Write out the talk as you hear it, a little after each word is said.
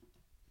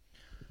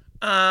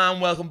And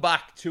welcome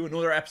back to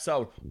another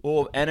episode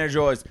of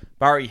Energize.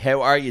 Barry,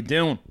 how are you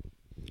doing?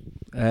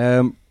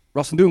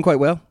 Ross, I'm doing quite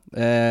well.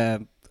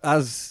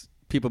 As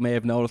people may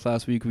have noticed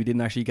last week, we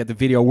didn't actually get the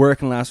video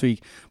working last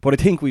week, but I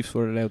think we've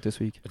sorted it out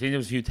this week. I think there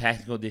was a few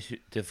technical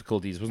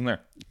difficulties, wasn't there?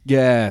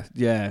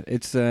 Yeah.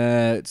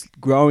 It's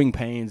growing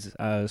pains,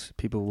 as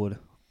people would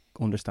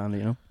understand it,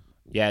 you know?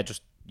 Yeah,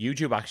 just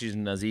YouTube actually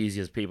isn't as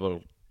easy as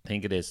people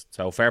think it is.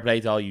 So fair play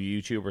to all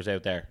you YouTubers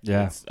out there.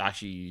 Yeah. It's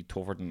actually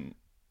tougher than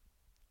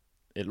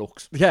it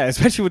looks. Yeah,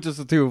 especially with just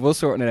the two of us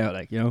sorting it out,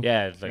 like, you know?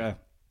 Yeah, it's like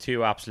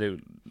two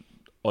absolute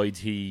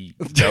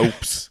IT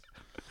dopes.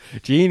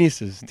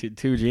 Geniuses,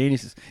 two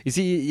geniuses. You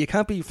see, you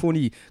can't be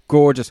funny,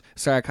 gorgeous,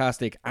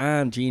 sarcastic,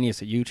 and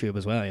genius at YouTube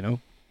as well, you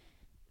know?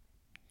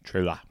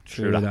 True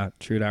True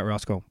that,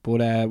 Roscoe.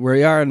 But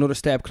we are another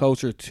step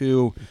closer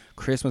to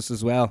Christmas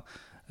as well.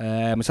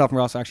 Myself and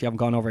Ross actually haven't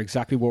gone over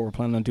exactly what we're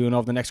planning on doing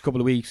over the next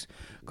couple of weeks,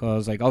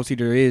 because like obviously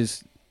there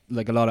is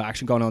like a lot of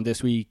action going on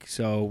this week,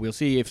 so we'll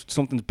see if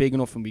something's big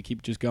enough and we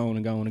keep just going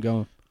and going and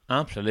going.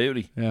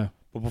 Absolutely. Yeah.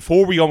 But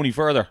before we go any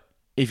further,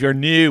 if you're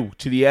new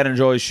to the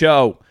Energize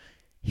show,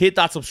 hit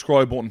that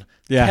subscribe button,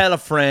 tell a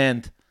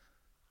friend,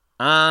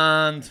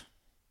 and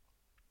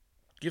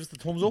give us the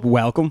thumbs up.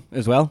 Welcome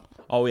as well.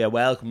 Oh yeah,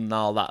 welcome and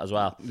all that as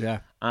well. Yeah.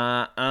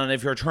 And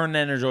if you're a returning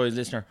Energize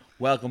listener,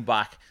 welcome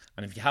back.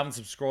 And if you haven't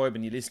subscribed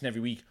and you listen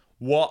every week,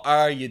 what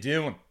are you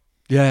doing?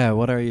 Yeah,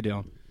 what are you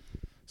doing?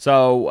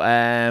 So,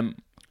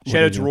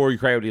 shout out to Rory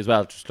Crowley as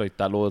well, just like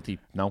that loyalty,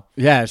 no?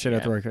 Yeah, shout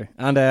out to Rory Crowley.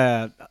 And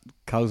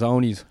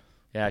Calzones.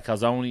 Yeah,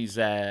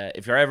 Calzones,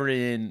 if you're ever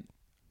in,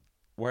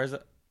 where is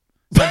it?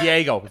 San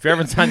Diego. If you're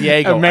ever in San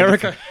Diego.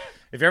 America.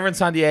 If you're ever in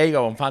San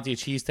Diego and fancy a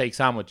cheesesteak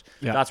sandwich,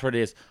 Yeah. that's where it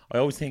is. I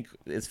always think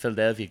it's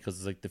Philadelphia because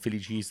it's like the Philly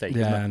cheesesteak.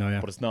 Yeah, isn't it? I know, yeah.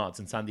 But it's not. It's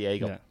in San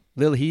Diego. Yeah.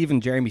 Lil Heave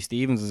and Jeremy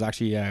Stevens is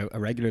actually a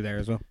regular there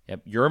as well.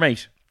 Yep, your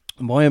mate.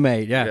 My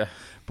mate, yeah.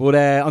 But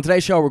on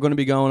today's show, we're going to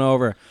be going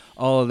over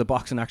all of the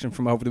boxing action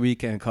from over the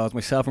weekend, because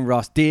myself and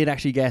Ross did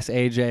actually guess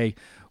AJ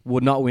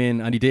would not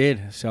win, and he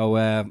did. So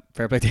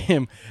fair play to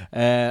him.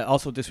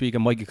 Also this week,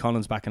 Mikey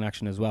Collins back in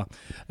action as well.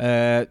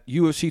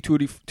 UFC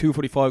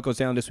 245 goes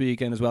down this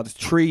weekend as well. There's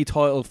 3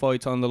 title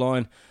fights on the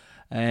line.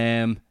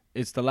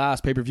 It's the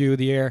last pay-per-view of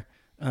the year,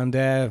 and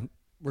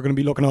we're going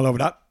to be looking all over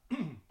that.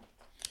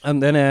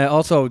 And then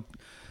also,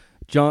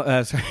 John.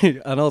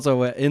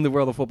 In the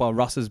world of football,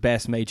 Ross's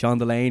best mate John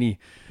Delaney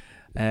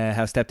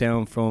has stepped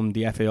down from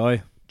the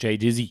FAI. Jay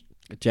Dizzy.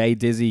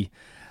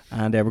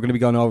 And we're going to be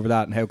going over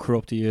that and how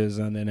corrupt he is,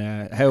 and then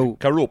how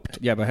corrupt.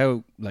 Yeah, but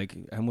how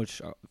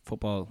much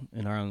football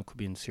in Ireland could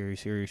be in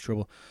serious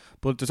trouble.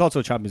 But there's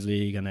also Champions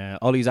League, and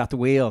Ollie's at the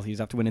wheel.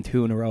 He's after winning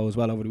 2 in a row as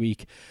well over the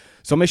week.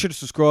 So make sure to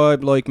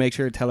subscribe, make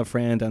sure to tell a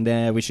friend,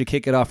 and we should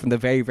kick it off from the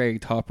very, very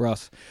top,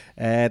 Ross.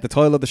 The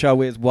title of the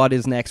show is "What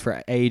is next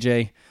for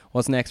AJ?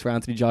 What's next for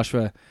Anthony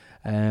Joshua?"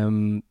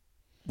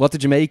 What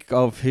did you make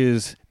of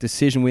his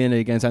decision win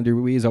against Andy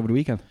Ruiz over the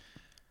weekend?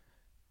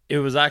 It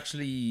was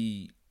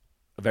actually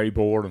a very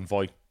boring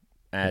fight,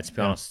 to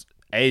be honest.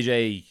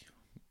 AJ,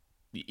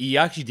 he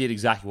actually did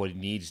exactly what he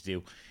needed to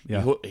do.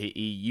 Yeah.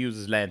 He used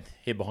his length,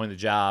 hid behind the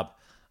jab,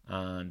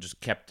 and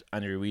just kept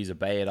Andy Ruiz at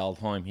bay at all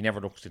time. He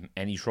never looked in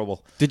any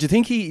trouble. Did you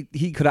think he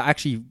could have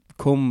actually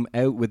come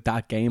out with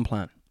that game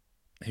plan?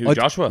 Who,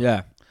 Joshua?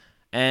 Yeah.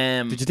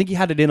 Did you think he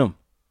had it in him?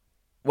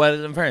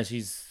 Well, in fairness,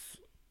 he's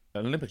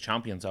an Olympic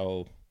champion,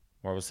 so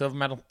or a silver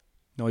medal.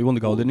 No, he won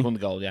the gold, didn't he? Won the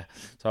gold, yeah.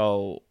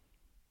 So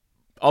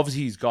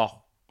obviously he's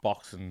got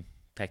boxing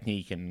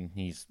technique, and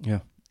he's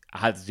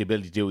has the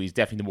ability to do it. He's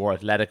definitely the more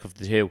athletic of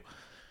the two.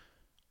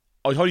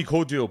 I thought he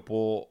could do it,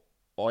 but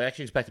I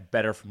actually expected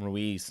better from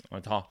Ruiz.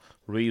 I thought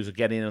Ruiz would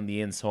get in on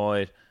the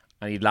inside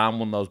and he'd land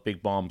one of those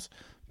big bombs.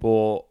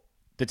 But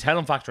the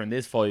telling factor in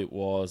this fight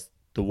was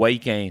the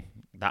weight gain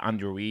that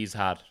Andy Ruiz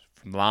had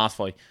from the last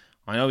fight.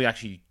 I know he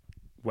actually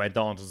went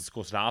on to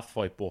discuss it after the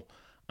fight, but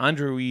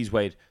Andy Ruiz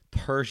weighed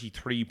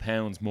 33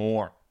 pounds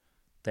more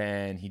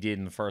than he did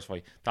in the first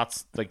fight.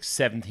 That's like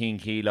 17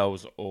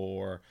 kilos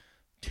or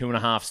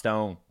 2.5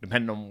 stone,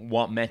 depending on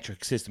what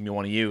metric system you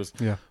want to use.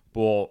 Yeah.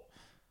 But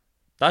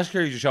that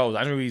clearly just shows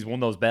Andrew Ruiz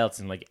won those belts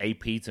and like ate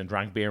pizza and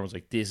drank beer and was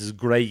like, this is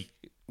great.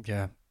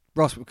 Yeah.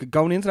 Ross,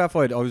 going into that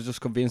fight, I was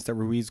just convinced that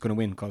Ruiz was going to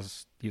win,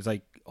 because he was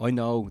like, I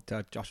know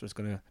that Joshua's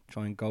going to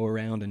try and go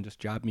around and just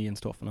jab me and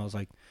stuff. And I was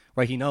like,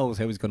 right, he knows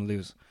how he's going to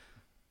lose.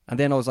 And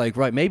then I was like,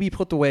 right, maybe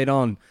put the weight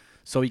on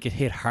so he could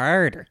hit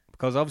harder,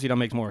 because obviously that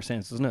makes more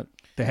sense, doesn't it?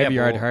 The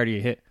heavier you are, the harder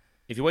you hit.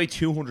 If you weigh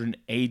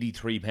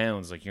 283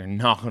 pounds, like, you're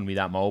not going to be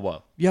that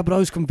mobile. Yeah, but I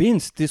was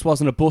convinced this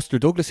wasn't a Buster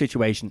Douglas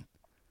situation.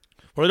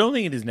 Well, I don't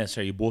think it is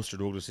necessarily a Buster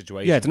Douglas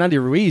situation. Yeah, it's an Andy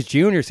Ruiz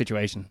Jr.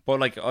 situation. But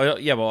like, I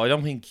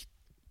don't think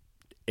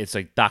it's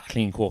like that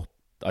clean cut.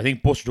 I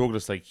think Buster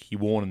Douglas, like, he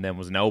won and then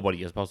was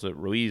nobody, as opposed to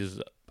Ruiz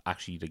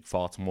actually like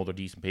fought some other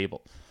decent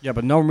people. Yeah,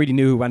 but no one really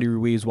knew who Andy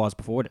Ruiz was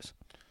before this.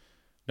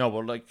 No,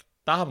 but like,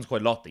 that happens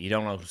quite a lot, that you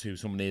don't know who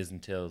someone is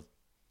until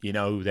you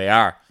know who they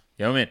are.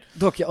 You know what I mean?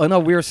 Look, I know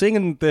we were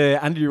singing the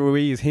Andy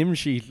Ruiz hymn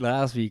sheet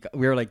last week.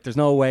 We were like, there's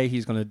no way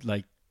he's going to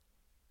like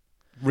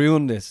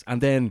ruin this.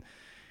 And then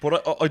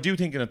But I do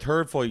think in a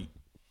third fight,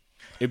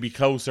 it'd be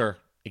closer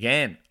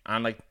again.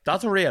 And, like,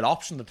 that's a real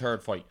option, the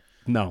third fight.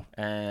 No.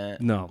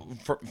 No.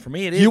 For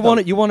me, it is. You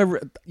want it.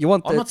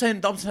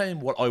 I'm not saying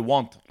what I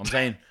want. I'm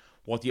saying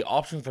what the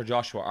options for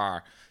Joshua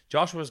are.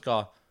 Joshua's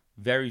got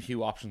very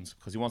few options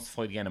because he wants to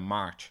fight again in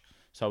March.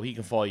 So he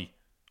can fight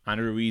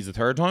Andrew Ruiz the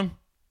third time.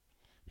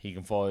 He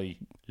can fight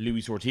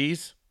Luis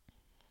Ortiz.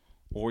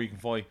 Or he can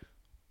fight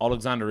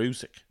Alexander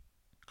Usyk.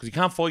 Because he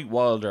can't fight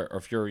Wilder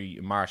or Fury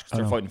in March because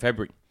they're fighting in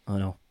February. I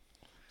know.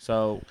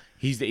 So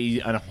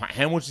and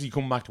how much is he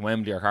coming back to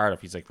Wembley or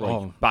Cardiff? He's like,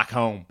 back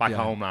home,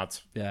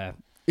 lads. Yeah.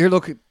 Here,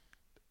 look,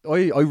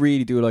 I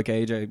really do like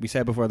AJ. We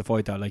said before the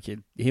fight that like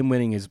him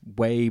winning is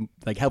way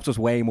like helps us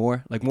way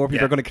more. Like more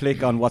people are going to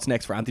click on what's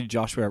next for Anthony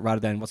Joshua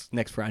rather than what's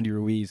next for Andy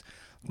Ruiz.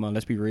 Come on,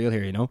 let's be real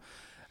here, you know.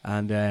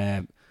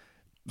 And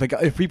like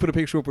if we put a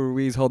picture up of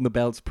Ruiz holding the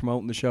belts,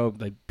 promoting the show,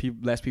 like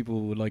less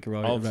people would like it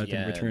rather than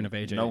the return of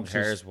AJ. No one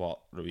cares what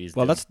Ruiz.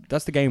 Well,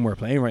 that's the game we're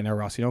playing right now,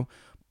 Ross. You know,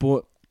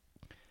 but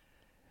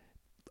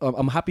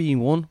I'm happy he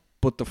won.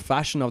 But the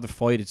fashion of the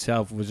fight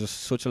itself was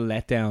just such a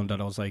letdown that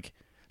I was like,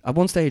 at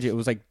one stage it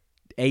was like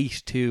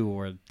 8-2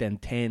 or then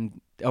 10.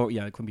 Oh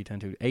yeah, it couldn't be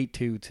 10-2.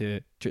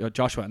 8-2 to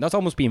Joshua, and that's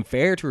almost being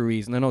fair to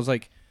Ruiz. And then I was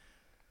like,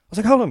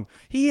 hold on,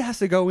 he has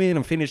to go in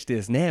and finish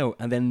this now,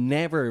 and then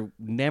never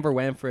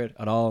went for it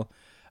at all.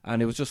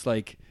 And it was just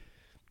like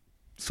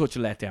such a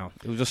letdown.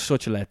 It was just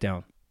such a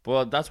letdown.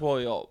 Well, that's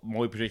why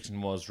my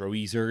prediction was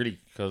Ruiz early,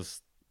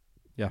 because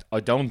I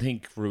don't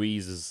think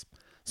Ruiz is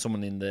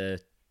someone in the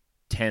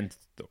 10th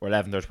or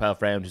 11th or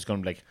 12th round who's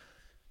going to be like,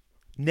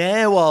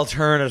 now I'll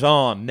turn it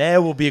on. Now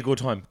will be a good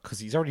time, because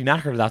he's already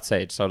knackered at that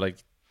stage. So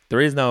like,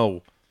 there is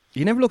no.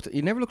 He never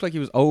looked like he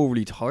was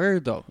overly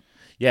tired though.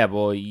 Yeah,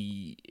 but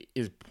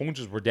his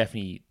punches were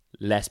definitely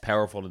less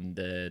powerful in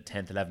the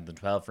 10th, 11th,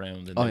 and 12th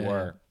round than they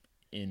were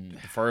in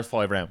the first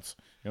 5 rounds.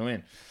 You know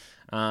what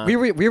I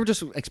mean? We were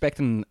just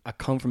expecting a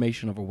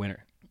confirmation of a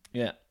winner.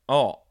 Yeah.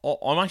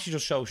 I'm actually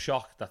just so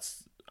shocked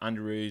that's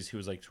Andrew Ruiz, who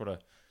was like sort of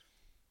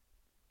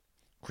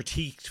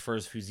critiqued for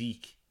his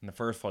physique in the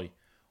first fight,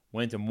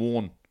 went and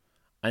won,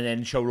 and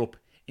then showed up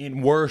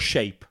in worse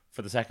shape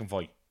for the second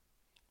fight.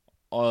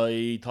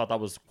 I thought that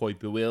was quite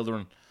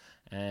bewildering.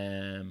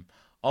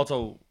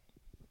 Also,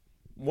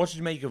 what did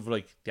you make of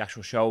like the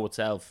actual show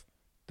itself,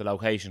 the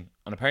location?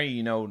 And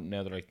apparently, now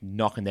they're like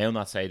knocking down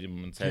that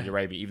stadium in Saudi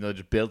Arabia, even though they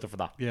just built it for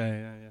that.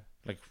 Yeah.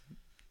 Like,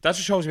 that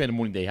just shows you the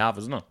money they have,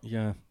 isn't it?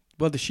 Yeah.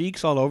 Well, the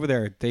sheiks all over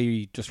there,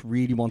 they just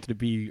really wanted to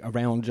be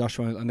around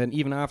Joshua. And then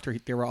even after,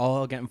 they were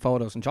all getting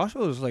photos. And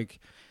Joshua was like,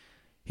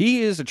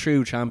 he is a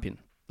true champion.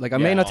 Like, I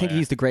may not think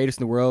he's the greatest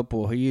in the world,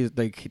 but he is,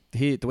 like,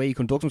 the way he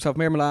conducts himself.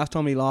 Remember last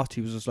time he lost,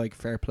 he was just like,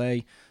 fair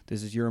play.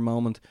 This is your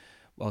moment.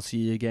 I'll see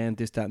you again,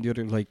 this, that, and the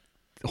other. Like,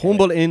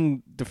 humble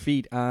in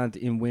defeat and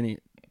in winning.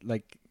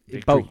 Like,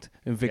 victory. Both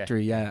in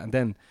victory, yeah. And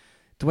then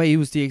the way he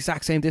was the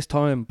exact same this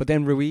time. But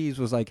then Ruiz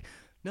was like,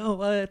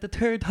 no, the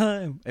third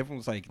time. Everyone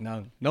was like,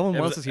 no one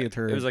wants to see a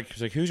third. It was like,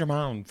 who's your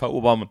man?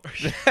 Photobombing.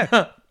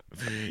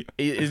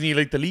 Isn't he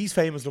like the least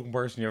famous looking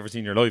person you've ever seen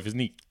in your life, isn't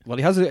he? Well,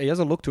 he has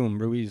a look to him.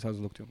 Ruiz has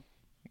a look to him.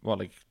 Well,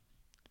 like,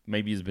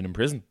 maybe he's been in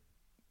prison.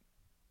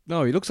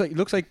 No, he looks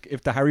like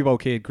if the Haribo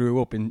kid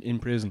grew up in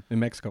prison in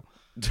Mexico.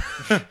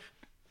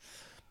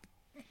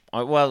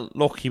 Well,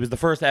 look, he was the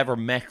first ever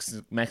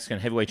Mexican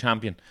heavyweight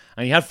champion,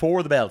 and he had 4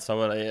 of the belts,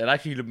 so it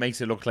actually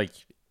makes it look like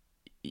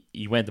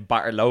he went to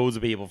batter loads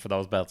of people for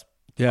those belts.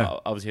 Yeah.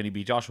 Obviously, only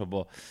beat Joshua,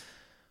 but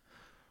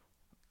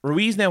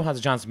Ruiz now has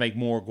a chance to make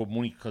more good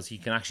money because he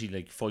can actually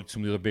like fight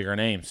some of the other bigger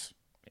names.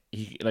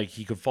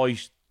 He could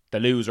fight the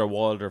loser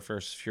Wilder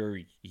versus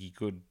Fury. He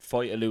could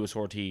fight a Luis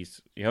Ortiz.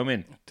 You know what I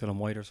mean? Dylan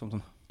White or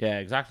something. Yeah,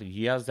 exactly.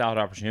 He has that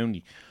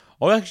opportunity.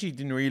 I actually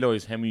didn't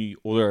realise how many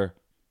other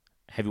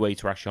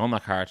heavyweights were actually on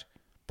that card.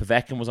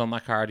 Povetkin was on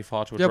that card. He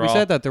fought to a draw. We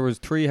said that there was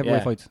 3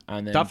 heavyweight fights.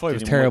 And that fight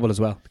was terrible as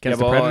well against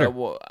the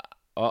Predator.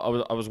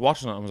 I was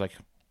watching it and I was like,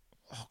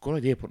 good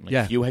idea putting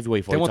a few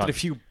heavyweight fights on. They wanted a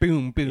few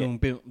boom,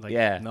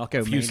 like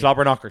knockout. A few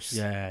slobber knockers.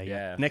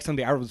 Yeah. Next time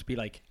the Arabs would be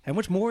like, how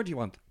much more do you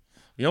want?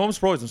 You know, I'm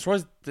surprised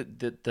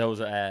that those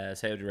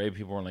Saudi Arabia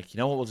people were like, you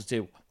know what we'll just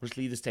do? We'll just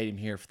leave the stadium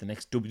here for the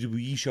next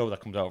WWE show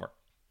that comes over.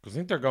 Because I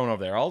think they're going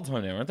over there all the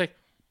time now, aren't they?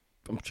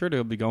 I'm sure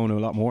they'll be going to a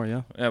lot more,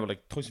 yeah. Yeah, but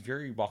like Tyson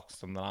Fury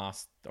boxed in the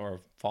last, or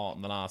fought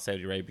in the last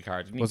Saudi Arabia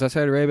card, didn't he? Was that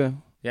Saudi Arabia?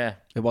 Yeah.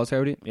 It was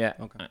Saudi? Yeah.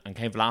 Okay. And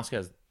Cain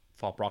Velasquez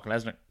fought Brock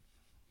Lesnar.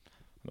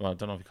 Well, I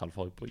don't know if you call it a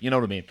fight, but you know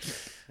what I mean.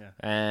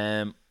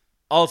 Yeah.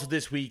 Also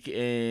this week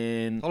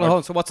in... Hold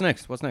on, so what's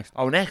next?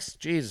 Oh, next?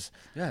 Jesus.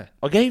 Yeah.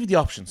 I gave you the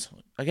options.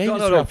 I gave you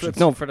the options.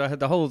 No, for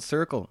the whole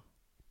circle.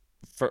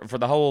 For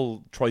the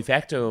whole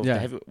trifecta of the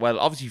heavy... Well,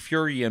 obviously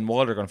Fury and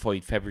Wilder are going to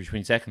fight February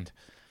 22nd.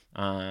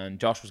 And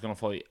Josh was going to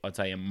fight, I'd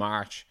say, in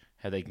March.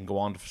 How they can go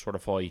on to sort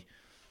of fight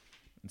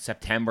in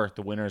September.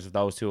 The winners of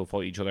those two will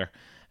fight each other.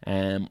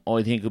 I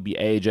think it'll be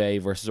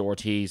AJ versus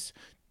Ortiz.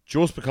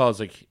 Just because,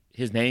 like,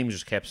 his name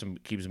just keeps him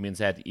being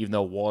said, even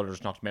though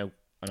Wilder's knocked him out.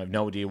 And I've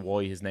no idea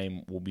why his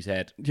name will be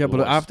said. Yeah,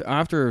 but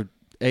after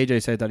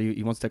AJ said that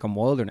he wants to take on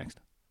Wilder next.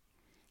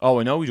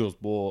 Oh, I know he does,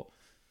 but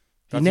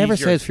He never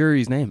says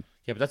Fury's name.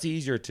 Yeah, but that's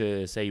easier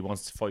to say he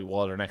wants to fight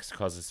Wilder next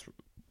because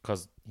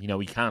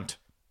he can't.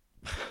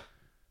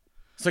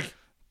 It's like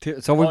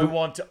I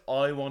want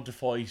to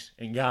fight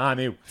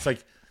Ngannou. It's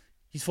like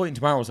he's fighting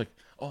tomorrow. It's like,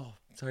 oh,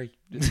 sorry.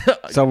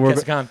 So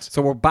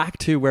we're back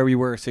to where we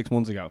were 6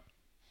 months ago.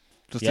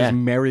 Just this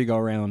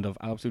merry-go-round of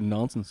absolute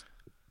nonsense.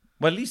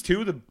 Well, at least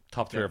two of the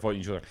top three are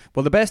fighting each other.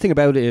 Well, the best thing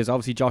about it is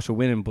obviously Joshua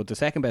winning, but the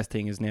second best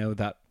thing is now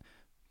that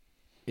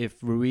if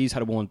Ruiz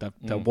had won, that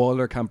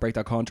Wilder can't break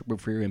that contract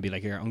with Fury and be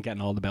like, here, I'm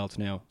getting all the belts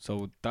now.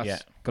 So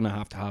that's going to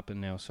have to happen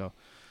now. So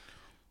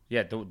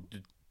yeah, the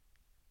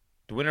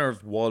winner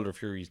of Wilder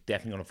Fury is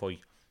definitely going to fight.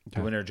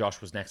 The winner of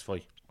Joshua's next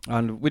fight.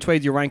 And which way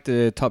do you rank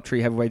the top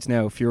three heavyweights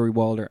now? Fury,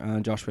 Wilder,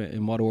 and Joshua.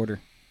 In what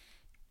order?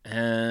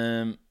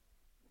 I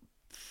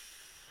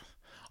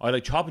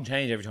like chop and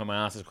change every time I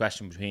ask this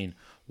question between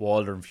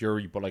Wilder and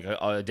Fury, but like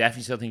I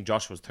definitely still think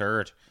Joshua's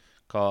third,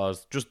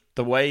 because just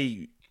the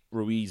way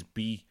Ruiz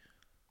beat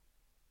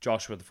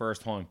Joshua the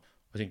first time,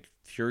 I think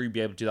Fury would be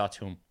able to do that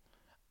to him,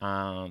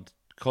 and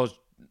because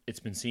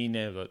it's been seen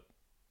now that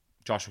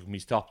Joshua can be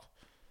stopped,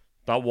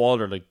 that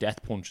Wilder like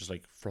death punch is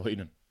like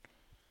frightening.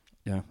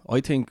 Yeah,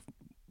 I think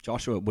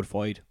Joshua would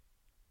fight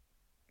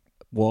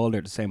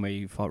Wilder the same way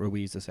he fought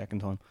Ruiz the second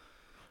time.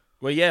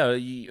 Well, yeah,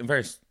 in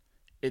fairness,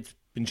 it's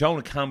been shown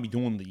it can be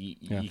done that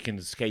you can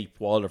escape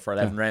Wilder for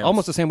 11 rounds.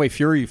 Almost the same way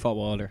Fury fought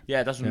Wilder.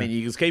 Yeah, that's what I mean.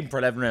 You can escape him for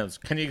 11 rounds.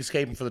 Can you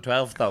escape him for the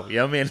 12th though? You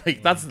know what I mean?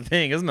 Like that's the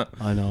thing, isn't it?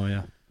 I know,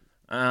 yeah.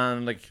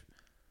 And like,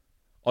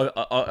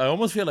 I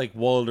almost feel like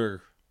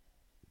Wilder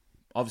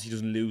obviously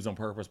doesn't lose on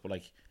purpose, but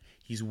like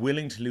he's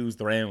willing to lose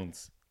the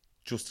rounds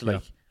just to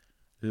like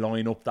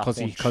line up that punch.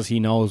 Because he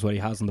knows what he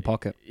has in the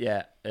pocket.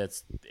 Yeah,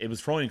 it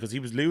was frightening because he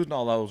was losing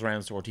all those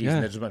rounds to Ortiz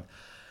and they just went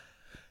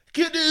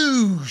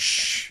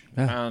Kadoosh!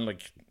 Yeah. And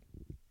like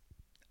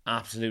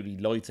absolutely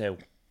lights out,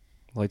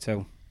 bud.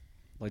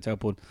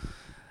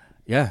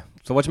 Yeah.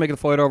 So what you make of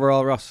the fight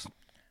overall, Ross?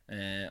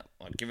 I'd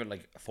give it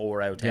like a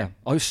 4 out of 10. Yeah,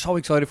 I was so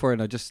excited for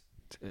it, and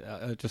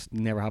it just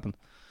never happened.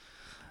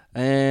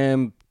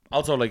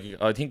 Also, like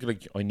I think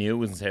like I knew it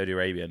was in Saudi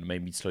Arabia, and it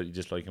made me slightly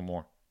dislike it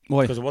more.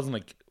 Why? Because it wasn't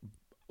like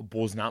a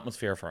buzzing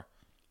atmosphere for.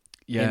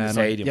 Yeah, in the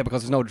stadium. Yeah,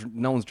 because there's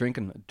no one's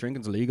drinking.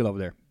 Drinking's illegal over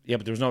there. Yeah,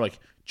 but there was no like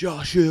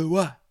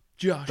Joshua.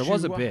 There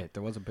was a bit.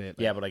 Like,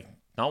 yeah, but like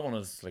not one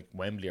is like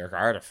Wembley or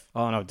Cardiff.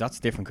 Oh no, that's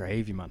different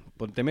gravy, man.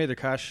 But they made their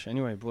cash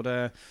anyway.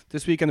 But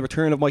this weekend, the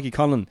return of Mikey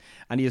Conlan,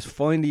 and he is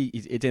finally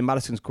it's in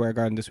Madison Square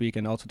Garden this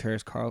weekend. Also,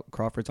 Terence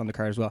Crawford's on the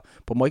card as well.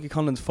 But Mikey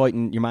Conlan's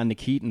fighting your man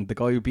Nikitin, the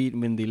guy who beat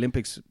him in the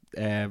Olympics,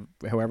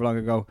 however long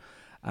ago,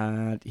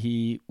 and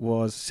he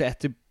was set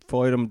to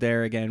fight him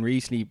there again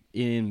recently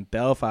in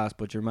Belfast,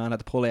 but your man had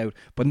to pull out.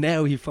 But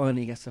now he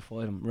finally gets to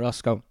fight him.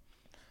 Roscoe.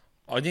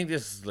 I think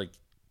this is like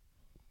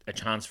a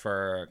chance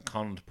for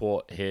Conlan to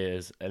put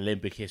his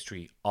Olympic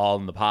history all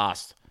in the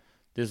past.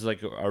 This is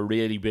like a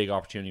really big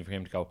opportunity for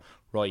him to go,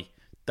 right,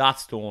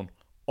 that's done.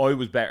 I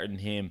was better than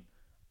him,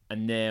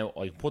 and now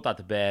I can put that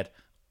to bed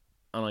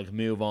and I can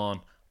move on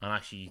and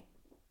actually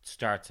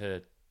start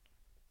to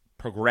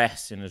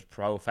progress in his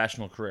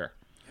professional career.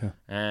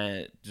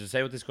 Yeah. Does it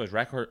say what this guy's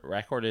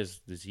record is?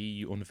 Is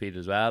he undefeated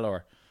as well,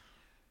 or?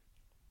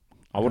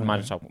 I wouldn't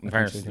imagine so. In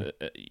fairness,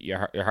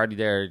 you're hardly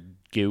there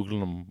Googling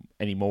him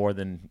any more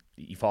than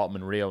he fought him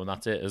in Rio, and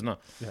that's it, isn't it?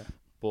 Yeah.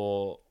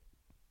 But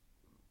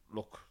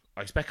look,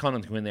 I expect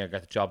Conlan to come in there and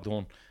get the job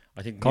done.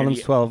 I think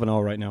Conlan's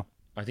 12-0 right now.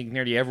 I think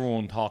nearly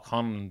everyone thought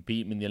Conlan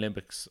beat him in the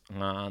Olympics,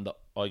 and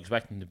I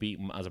expect him to beat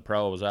him as a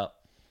pro as well.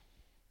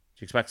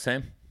 Do you expect the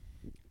same?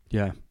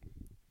 Yeah.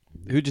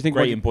 Who do you think?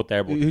 Great input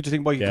there. But who do you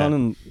think Mikey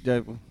Conlan?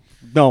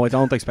 No, I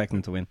don't expect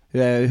him to win.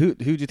 Who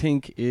do you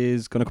think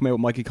is going to come out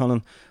with Mikey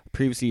Conlan?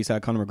 Previously, he's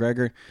had Conor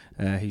McGregor.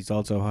 He's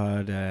also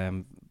had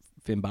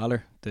Finn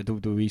Balor, the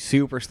WWE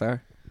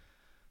superstar.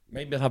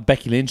 Maybe they'll have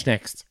Becky Lynch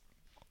next.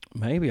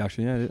 Maybe,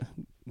 actually, yeah.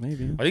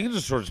 Maybe. Yeah. I think it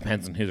just sort of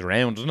depends on who's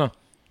around, doesn't it?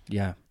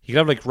 Yeah. You could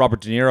have like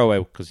Robert De Niro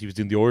out because he was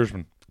doing The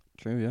Irishman.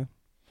 True, yeah.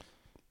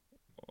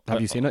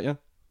 Have you seen it yet?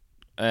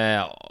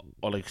 I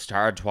like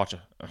started to watch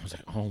it. I was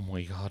like, oh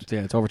my god.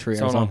 Yeah, it's over 3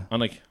 hours long.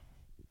 And like,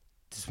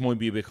 this might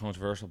be a bit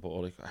controversial, but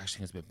like, I actually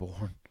think it's a bit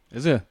boring.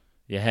 Is it?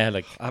 Yeah,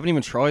 like I haven't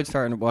even tried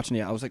starting watching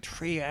it. I was like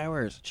 3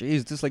 hours.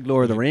 Jeez, this is like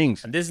Lord of the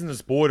Rings. And this isn't a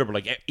spoiler, but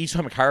like each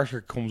time a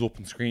character comes up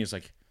on screen, it's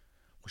like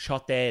was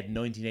shot dead in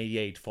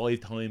 1988 5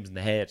 times in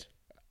the head.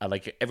 And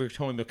like every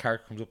time the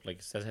character comes up, like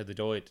it says how they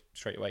died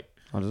straight away.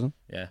 Oh, does it?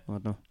 Yeah. I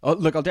don't know. Oh,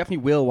 look, I'll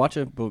definitely will watch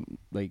it, but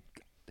like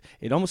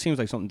it almost seems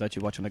like something that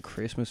you watch on like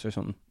Christmas or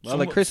something. Well,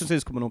 like Christmas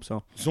is coming up,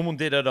 so someone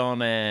did it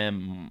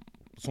on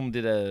someone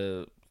did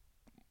a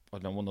I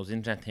don't know, one of those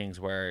internet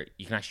things where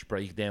you can actually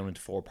break it down into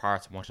 4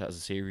 parts and watch that as a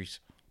series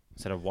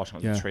instead of watching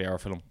it as a 3 hour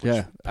film.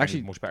 Yeah,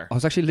 actually, much better. I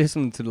was actually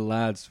listening to the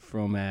lads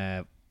from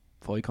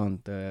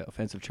Vicon, the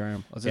Offensive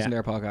Charm. I was listening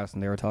to their podcast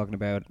and they were talking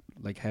about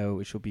like how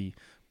it should be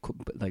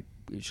like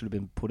it should have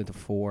been put into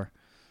 4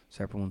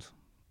 separate ones.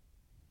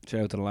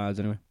 Shout out to the lads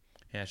anyway.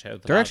 Yeah, shout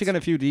out to They're actually getting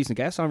a few decent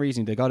guests on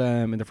recently. They got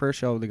in the first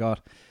show they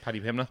got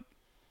Paddy Pimna.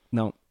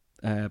 No.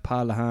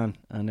 Paul Lahan,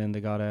 and then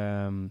they got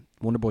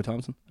Wonderboy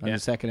Thompson. And the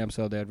second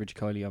episode they had Richie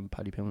Kiley and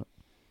Paddy Pimblett.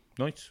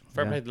 Nice.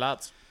 Fair play to the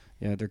lads.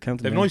 Yeah, they're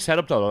counting. They've a nice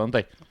setup though, don't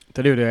they?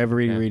 They do. They have a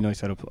really, really nice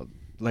setup,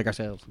 like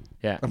ourselves.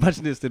 Yeah.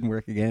 Imagine this didn't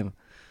work again.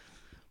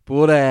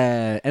 But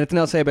anything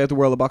else to say about the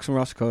world of boxing,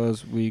 Ross?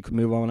 Because we could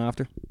move on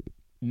after.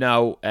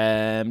 No.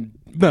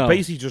 No.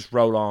 Basically, just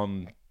roll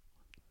on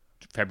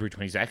February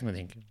 22nd, I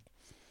think.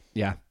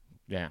 Yeah.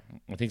 Yeah,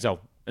 I think so.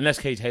 Unless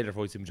Kate Taylor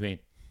fights in between.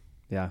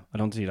 Yeah, I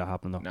don't see that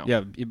happening though. No.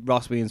 Yeah,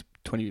 Ross Wayne's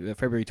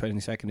February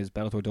 22nd is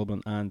Bellator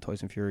Dublin and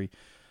Tyson Fury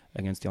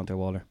against Deontay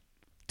Wilder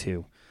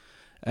 2.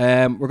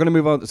 We're going to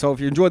move on. So if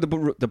you enjoyed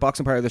the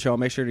boxing part of the show,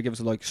 make sure to give us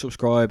a like,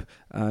 subscribe,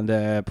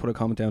 and put a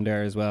comment down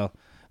there as well.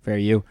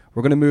 Very you.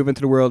 We're going to move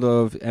into the world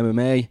of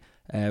MMA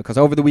because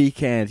over the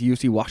weekend,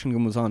 UFC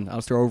Washington was on.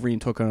 Alistair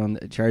Overeem took on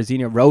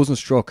Jairzinho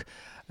Rozenstruik.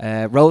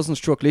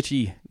 Rozenstruik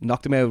literally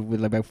knocked him out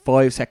with about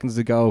 5 seconds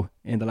to go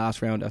in the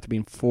last round after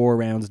being 4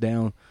 rounds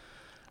down.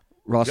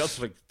 Ross, he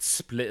also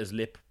split his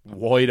lip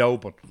wide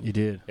open. He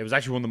did. It was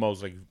actually one of the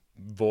most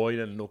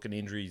violent looking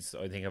injuries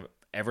I think I've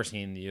ever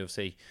seen in the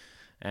UFC.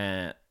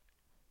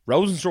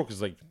 Rozenstruik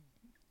is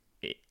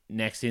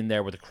next in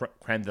there with the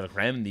creme de la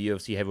creme in the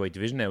UFC heavyweight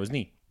division now, isn't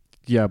he?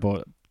 Yeah,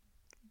 but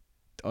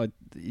I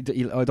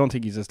don't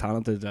think he's as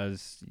talented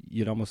as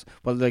you'd almost.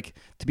 Well,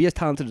 to be as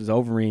talented as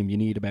Overeem, you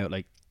need about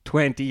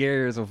 20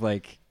 years of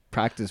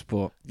practice.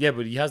 But yeah,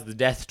 but he has the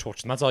death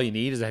touch, and that's all you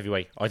need as a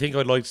heavyweight. I think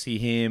I'd like to see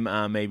him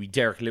and maybe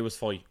Derek Lewis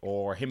fight,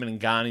 or him and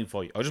Ngannou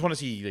fight. I just want to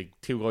see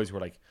two guys who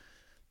are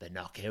the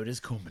knockout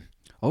is coming.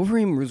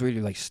 Overeem was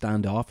really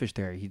standoffish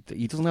there.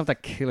 He doesn't have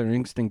that killer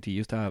instinct he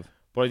used to have.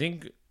 But I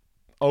think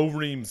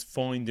Overeem's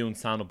fine doing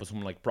stand up with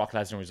someone like Brock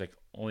Lesnar. He's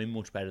I'm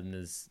much better than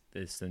this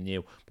than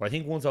you. But I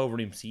think once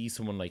Overeem sees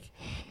someone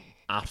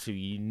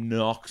absolutely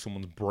knock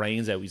someone's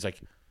brains out, he's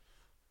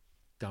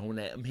don't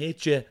let him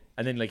hit you.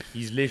 And then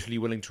he's literally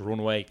willing to run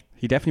away.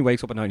 He definitely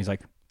wakes up at night and he's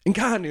like,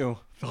 Ngannou.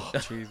 Oh,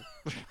 jeez.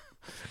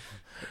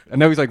 And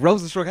now he's like,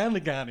 Rozenstruik and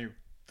Ngannou.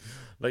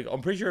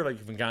 I'm pretty sure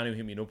if Ngannou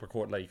hit me an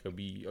uppercut, I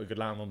could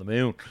land on the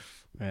moon.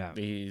 Yeah.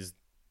 He's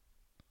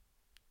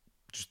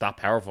just that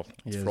powerful.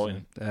 It's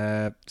frightening.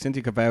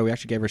 Cynthia Cavell, we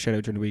actually gave her a shout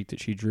out during the week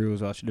that she drew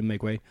as well. She didn't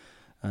make weight.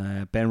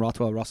 Ben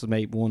Rothwell, Ross's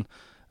mate, won.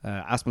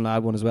 Aspen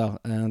Ladd won as well.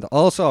 And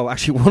also,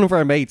 actually, one of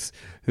our mates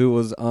who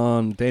was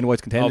on Dana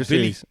White's Contender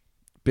Series,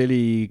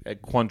 Billy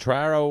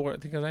Quantraro, I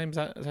think his name is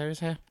that how you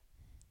say?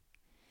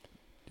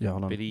 Yeah,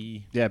 hold on.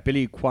 Billy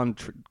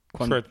Quantillo.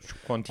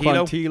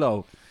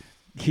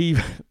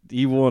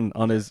 He won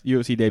on his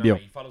UFC debut.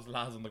 He follows the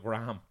lads on the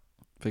gram.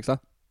 Fix that?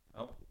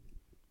 Oh.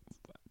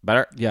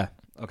 Better? Yeah.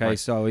 Okay, right.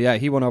 So yeah,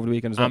 he won over the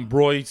weekend as well. And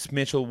Bryce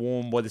Mitchell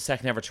won by the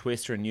second ever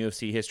twister in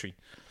UFC history.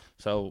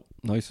 So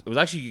nice. It was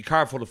actually a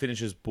card full of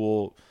finishes,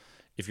 but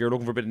if you're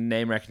looking for a bit of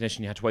name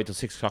recognition, you had to wait till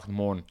 6 o'clock in the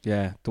morning.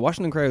 Yeah, the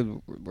Washington crowd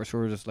were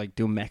sort of just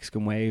doing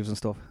Mexican waves and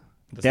stuff.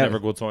 That's never a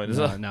good sign, is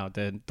it? No,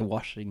 the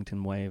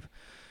Washington wave.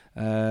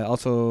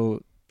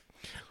 Also,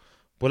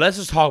 but let's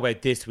just talk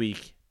about this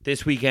week.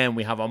 This weekend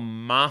we have a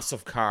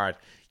massive card,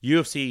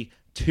 UFC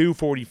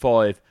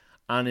 245,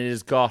 and it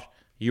has got,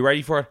 you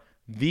ready for it?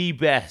 The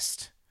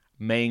best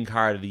main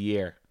card of the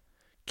year.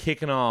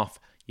 Kicking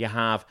off, you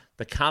have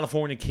the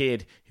California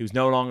Kid, who's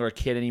no longer a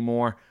kid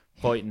anymore,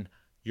 fighting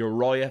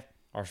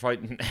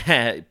fighting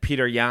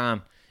Peter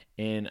Yan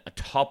in a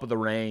top of the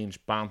range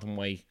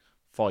bantamweight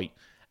fight.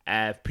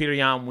 If Peter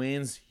Yan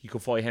wins, he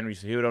could fight Henry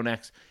Cejudo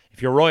next.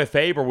 If Uriah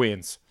Faber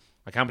wins,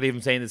 I can't believe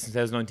I'm saying this in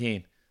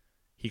 2019,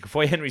 he could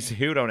fight Henry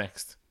Cejudo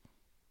next.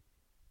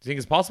 Do you think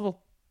it's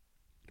possible?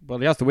 Well,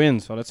 he has to win,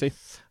 so let's see.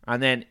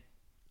 And then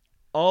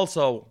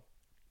also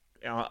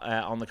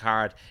on the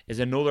card is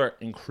another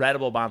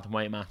incredible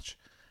bantamweight match.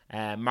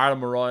 Marlon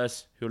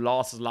Moraes, who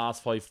lost his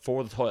last fight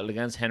for the title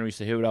against Henry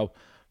Cejudo,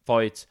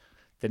 fights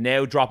the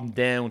now dropping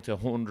down to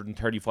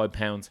 135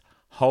 pounds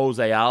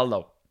Jose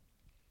Aldo.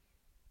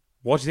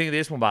 What do you think of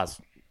this one, Baz?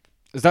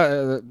 Is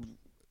that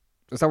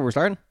where we're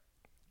starting?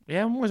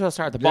 Yeah, we might as well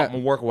start at the bottom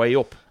and work our way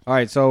up. All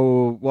right,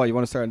 so what, you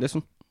want to start on this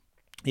one?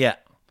 Yeah.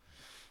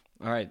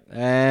 All right.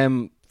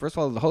 First of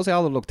all, Jose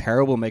Aldo looked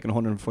terrible making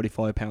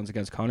 145 pounds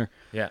against Conor.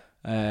 Yeah.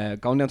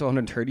 Going down to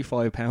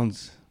 135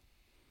 pounds.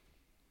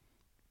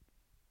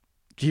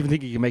 Do you even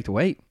think he can make the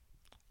weight?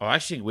 I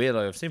actually think weird.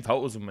 I've seen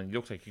photos of him and he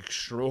looks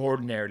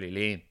extraordinarily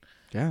lean.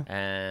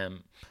 Yeah.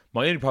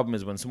 My only problem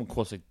is when someone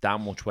cuts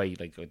that much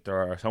weight,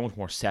 they're so much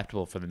more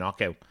susceptible for the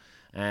knockout.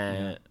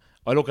 I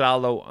look at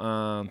Aldo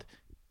and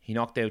he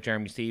knocked out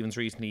Jeremy Stevens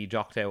recently. He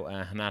knocked out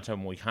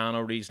Hanato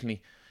Moicano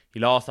recently.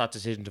 He lost that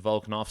decision to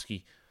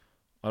Volkanovski.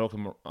 I looked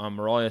at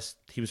Moraes.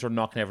 He was sort of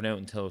knocking everyone out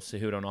until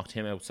Cejudo knocked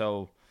him out.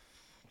 So,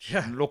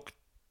 yeah, look,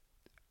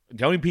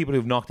 the only people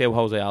who've knocked out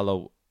Jose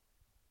Aldo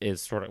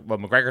is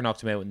McGregor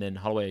knocked him out, and then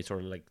Holloway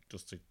sort of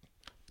just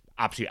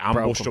absolutely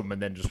ambushed him,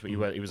 and then just he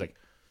was the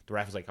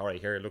ref was like, all right,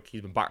 here, look,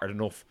 he's been battered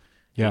enough.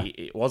 Yeah,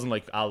 it wasn't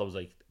like Aldo was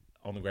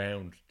on the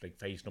ground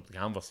facing up the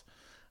canvas.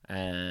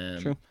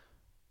 True.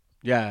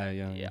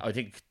 Yeah. I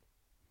think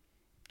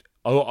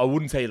I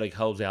wouldn't say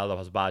Jose Aldo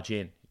has a bad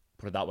chin,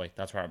 Put it that way.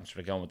 That's where I'm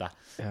sort of going with that.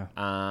 Yeah.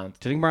 And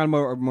do you think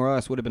Marlon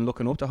Moraes would have been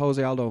looking up to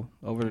Jose Aldo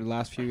over the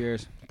last few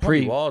years?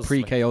 Pre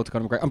KO to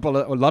Conor McGregor.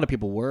 But a lot of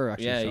people were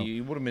actually. Yeah, so.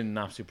 he would have been an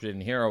absolute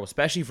brilliant hero,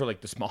 especially for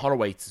like the smaller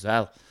weights as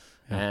well.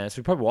 So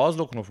he probably was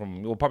looking up from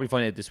him. We'll probably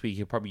find out this week.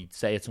 He'll probably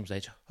say at some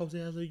stage, Jose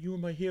Aldo, you were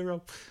my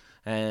hero.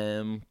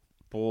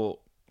 But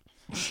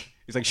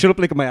he's like, shut up,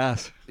 licking my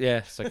ass. Yeah,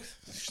 it's like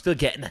still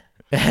getting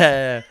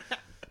it.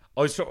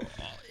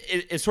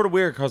 It's sort of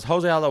weird because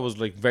Jose Aldo was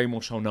like very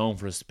much so known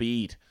for his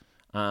speed,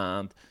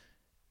 and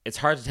it's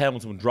hard to tell when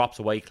someone drops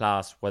a weight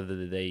class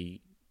whether they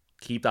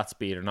keep that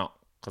speed or not.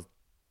 Because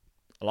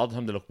a lot of the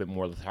time they look a bit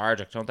more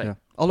lethargic, don't they? Yeah.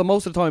 Although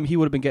most of the time he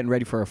would have been getting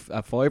ready for a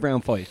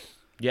 5-round fight.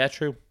 Yeah,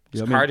 true.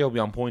 His cardio will be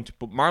on point.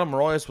 But Marlon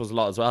Moraes was a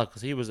lot as well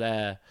because he was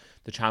the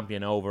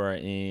champion over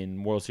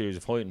in World Series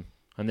of Fighting.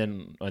 And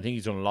then I think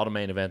he's done a lot of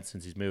main events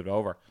since he's moved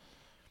over.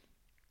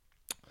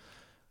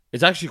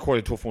 It's actually quite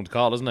a tough one to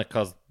call, isn't it?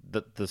 Because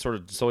the sort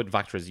of deciding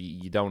factor is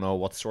you don't know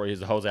what the story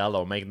is of Jose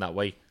Aldo making that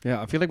weight.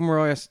 Yeah, I feel like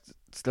Moraes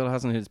still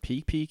hasn't hit his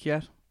peak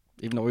yet.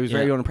 Even though he was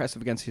very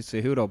unimpressive against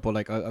Cejudo. But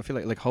like I feel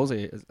like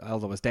Jose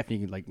Aldo was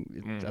definitely like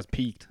has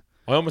peaked.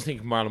 I almost think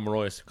of Marlon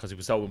Moraes because he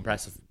was so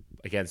impressive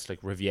against like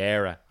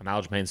Riviera and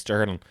Aljamain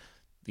Sterling.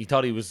 He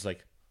thought he was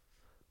like,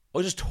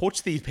 I just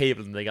touched these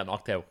people and they got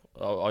knocked out.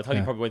 I thought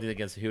he probably went in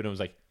against Cejudo and was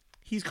like,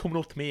 he's coming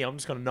up to me, I'm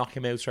just going to knock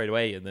him out straight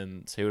away. And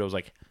then Cejudo was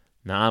like,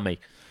 nah, mate.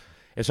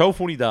 It's so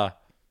funny that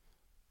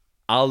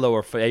Aldo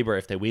or Faber,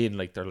 if they win,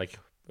 like they're like,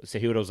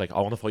 Cejudo's like, I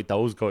want to fight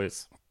those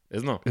guys,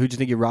 isn't it? Who do you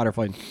think you'd rather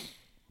fight?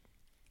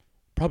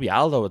 Probably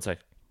Aldo, I'd say.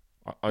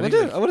 I would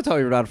have thought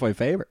you'd rather fight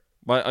Faber.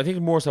 But I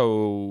think more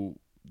so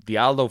the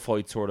Aldo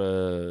fight sort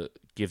of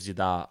gives you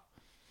that,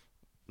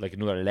 like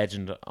another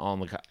legend on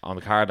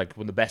the card, like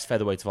one of the best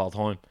featherweights of all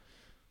time.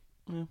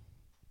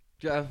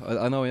 Yeah,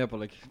 I know, yeah, but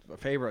like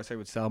Faber, I say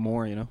would sell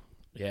more, you know.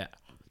 Yeah,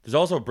 there's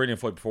also a brilliant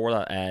fight before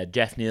that,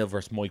 Jeff Neal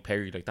versus Mike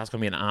Perry. Like that's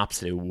gonna be an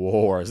absolute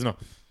war, isn't it?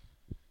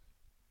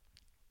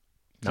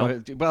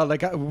 No, so, well,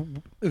 like who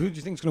do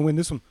you think's gonna win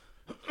this one?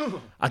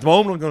 At the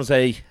moment, I'm gonna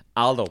say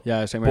Aldo.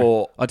 Yeah, same here.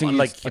 But I think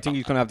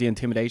he's gonna have the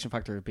intimidation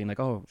factor of being like,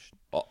 oh.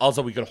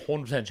 Also, we could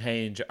 100%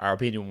 change our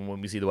opinion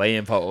when we see the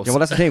weigh-in photos. Yeah, well,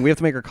 that's the thing. We have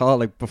to make our call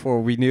like before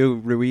we knew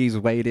Ruiz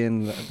weighed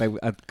in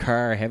a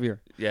car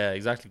heavier. Yeah,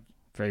 exactly.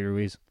 Very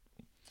Ruiz.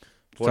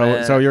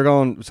 But, so you're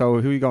going. So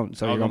who are you going?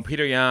 So I'm you're going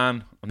Peter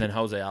Yan and then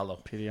Jose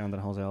Aldo. Peter Yan, then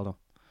Jose Aldo.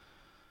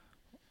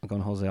 I'm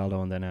going Jose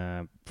Aldo, and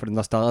then for the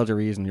nostalgia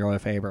reason, Uriah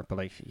Faber. But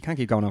like, you can't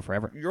keep going on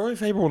forever. Uriah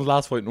Faber won his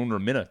last fight in under a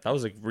minute. That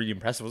was like really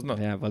impressive, wasn't it?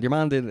 Yeah. Well, your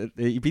man did.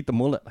 He beat the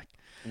mullet. Like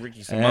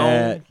Ricky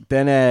Simone.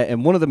 Then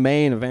in one of the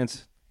main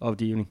events of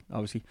the evening,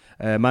 obviously,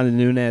 Amanda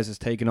Nunes is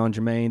taking on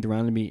Jermaine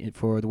Durandamy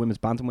for the women's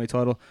bantamweight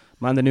title.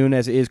 Amanda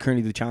Nunes is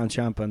currently the challenge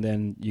champ, and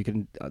then you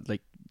can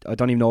I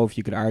don't even know if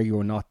you could argue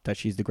or not that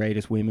she's the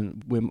greatest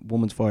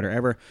women's fighter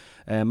ever.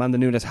 Amanda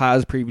Nunes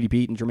has previously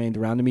beaten Jermaine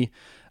Durandamy,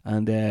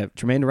 and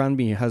Jermaine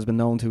Durandamy has been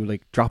known to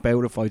like drop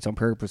out of fights on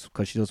purpose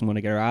because she doesn't want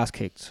to get her ass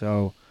kicked.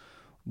 So,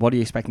 what are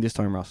you expecting this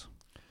time, Ross?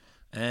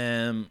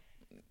 Jermaine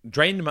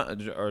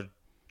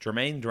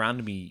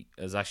Durandamy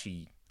is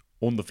actually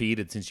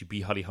undefeated since she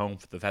beat Holly Holm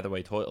for the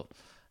featherweight title.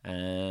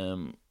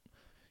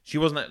 She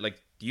wasn't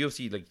like the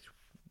UFC like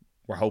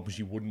were hoping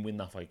she wouldn't win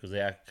that fight because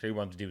they clearly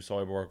wanted to do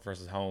Cyborg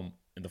versus Holm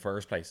in the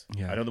first place.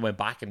 Yeah. I know they went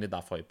back and did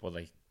that fight, but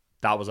like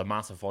that was a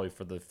massive fight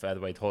for the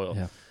featherweight title.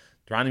 Yeah.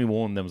 Durandamy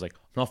won and then was like,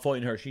 I'm not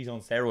fighting her, she's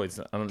on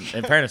steroids. And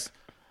in fairness,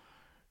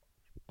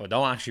 I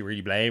don't actually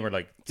really blame her.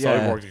 Like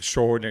Cyborg's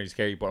extraordinarily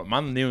scary, but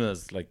Amanda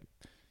Nunes, like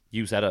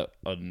you said it,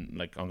 and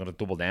like I'm gonna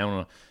double down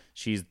on it.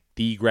 She's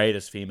the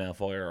greatest female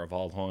fighter of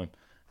all time.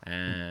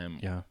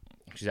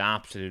 She's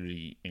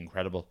absolutely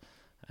incredible.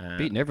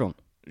 Beating everyone.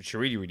 She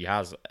really, really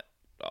has.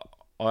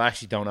 I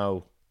actually don't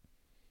know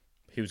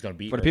who's going to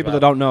beat her. For the people that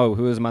don't know,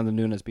 who is Amanda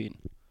Nunes beating?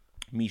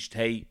 Miesha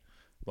Tate,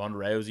 Ronda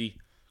Rousey,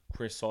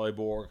 Chris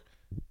Cyborg,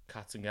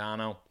 Kat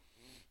Zingano.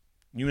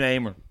 You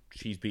name her,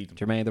 she's beaten.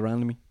 Jermaine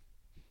Durandamy.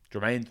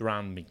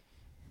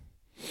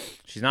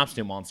 She's an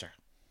absolute monster.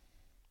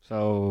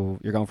 So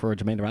you're going for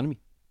Jermaine Durandamy?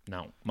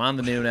 No.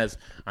 Amanda Nunes.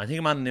 I think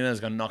Amanda Nunes is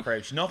going to knock her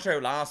out. She knocked her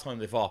out last time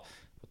they fought.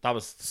 But that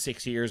was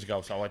 6 years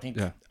ago. So I think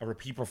a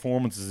repeat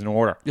performance is in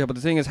order. Yeah, but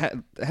the thing is,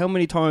 how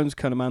many times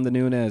can Amanda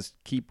Nunes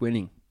keep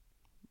winning?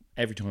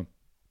 Every time.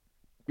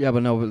 Yeah,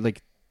 but no,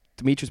 like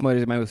Demetrius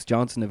Mouse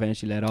Johnson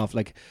eventually led off.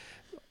 Like,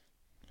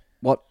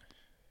 what?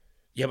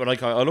 Yeah, but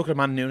like I look at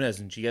Amanda Nunes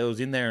and she goes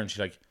in there and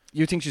she like.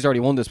 You think she's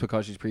already won this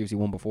because she's previously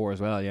won before as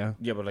well, yeah?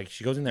 Yeah, but like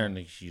she goes in there and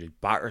like, she like,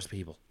 batters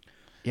people.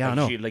 Yeah, like,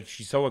 I know.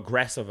 She's so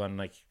aggressive and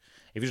like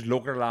if you just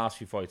look at her last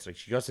few fights, like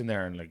she goes in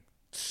there and like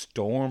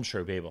storms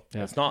through people.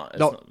 Yeah. It's not. I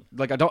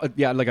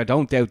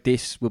don't doubt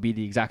this will be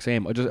the exact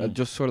same. I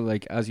just sort of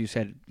like as you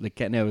said, like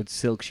getting out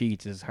silk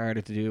sheets is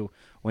harder to do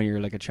when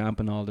you're like a champ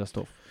and all this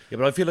stuff. Yeah,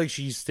 but I feel like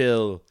she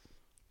still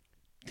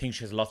thinks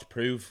she has a lot to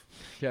prove.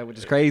 Yeah, which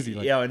is crazy.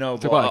 Like, yeah, I know.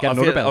 But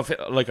I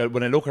feel like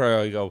when I look at her,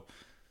 I go,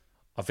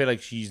 I feel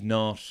like she's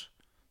not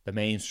the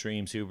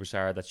mainstream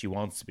superstar that she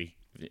wants to be.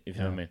 If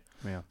you know what I mean.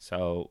 Yeah.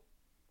 So.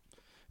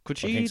 Could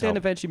she then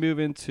eventually move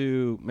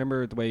into?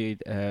 Remember the way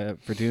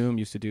Verdum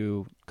used to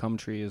do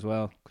commentary as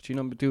well? Could she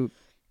not do?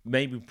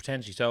 Maybe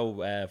potentially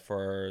so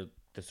for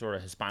the sort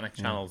of Hispanic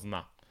channels and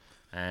that,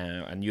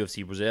 and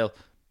UFC Brazil.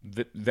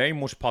 Very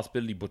much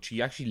possibility, but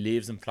she actually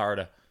lives in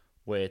Florida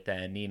with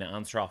Nina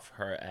Ansaroff,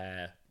 her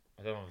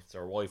I don't know if it's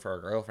her wife or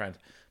her girlfriend,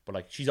 but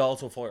like she's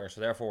also a fighter,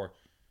 so therefore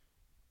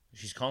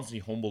she's constantly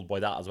humbled by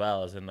that as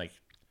well, as in like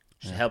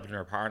she's helping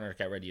her partner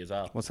get ready as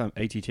well. What's that,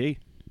 ATT?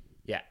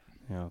 Yeah.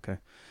 Yeah, okay.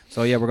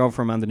 So yeah, we're going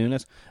for Amanda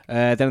Nunes.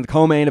 Then in the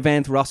co-main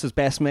event, Ross's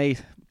best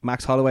mate,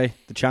 Max Holloway,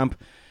 the champ,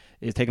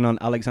 is taking on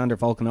Alexander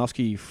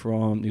Volkanovski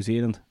from New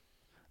Zealand.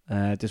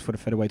 This for the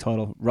featherweight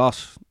title.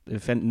 Ross,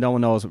 if no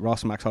one knows,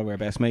 Ross and Max Holloway are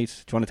best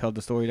mates. Do you want to tell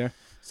the story there?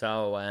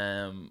 So,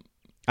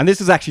 and this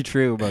is actually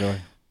true, by the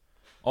way.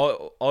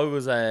 I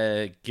was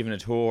given a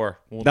tour.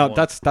 No,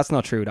 that's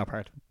not true, that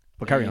part.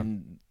 But carry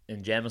on.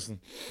 In Jameson,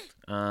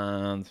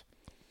 and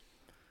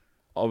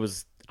I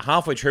was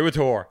halfway through a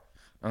tour,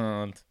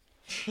 and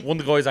one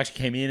of the guys actually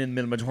came in the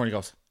middle of my tour and he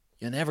goes,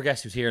 "You'll never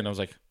guess who's here." And I was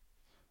like,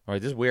 "All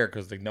right, this is weird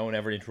because like no one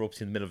ever interrupts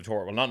you in the middle of a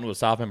tour." Well, not into a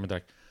staff member. They're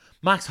like,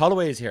 "Max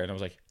Holloway is here," and I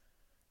was like,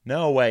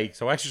 "No way!"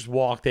 So I actually just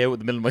walked out in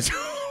the middle of my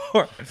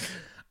tour,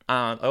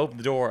 and I opened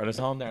the door and it's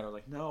on there, and I was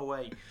like, "No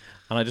way!"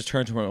 And I just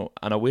turned to him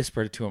and I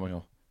whispered to him, I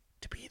go,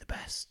 "To be the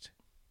best,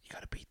 you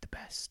got to beat the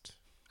best,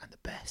 and the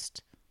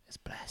best is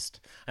blessed."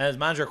 And his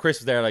manager Chris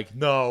was there, like,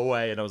 "No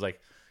way!" And I was like,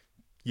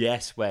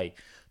 "Yes way."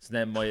 So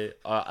then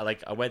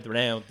I went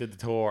around, did the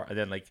tour, and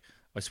then like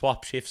I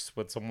swapped shifts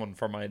with someone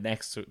for my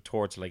next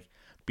tour to like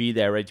be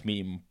there ready to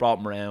meet him. Brought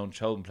him around,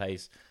 showed him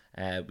place.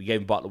 We gave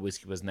him a bottle of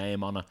whiskey with his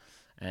name on it.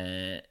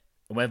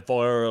 It went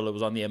viral. It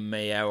was on the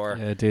MMA Hour.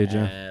 Yeah, it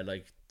did.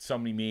 Like so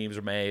many memes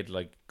were made.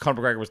 Like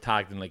Conor McGregor was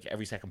tagged in like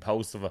every second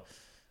post of it.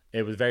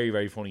 It was very,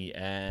 very funny.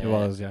 It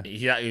was, yeah.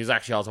 He was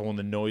actually also one of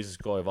the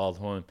noisiest guy of all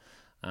time.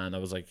 And I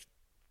was like,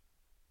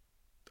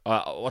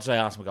 what did I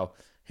ask him? I go,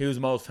 "Who's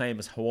the most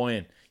famous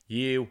Hawaiian?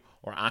 You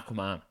or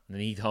Aquaman?" And then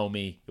he told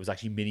me it was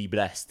actually Mini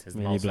Blessed is the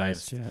most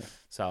famous. Yeah.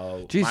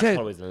 So Max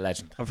Holloway's a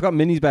legend. I forgot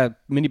Mini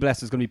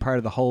Blessed is going to be part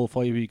of the whole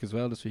fight week as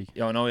well this week.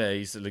 Yeah, I know. Yeah,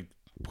 he's like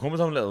become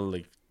his own little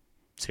like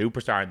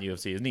superstar in the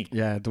UFC, isn't he?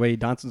 Yeah, the way he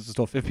dances and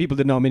stuff. If people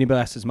didn't know, Mini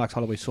Blessed is Max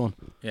Holloway's son.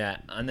 Yeah,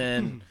 and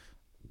then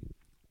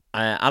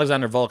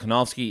Alexander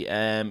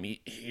Volkanovski,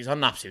 he's on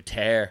an absolute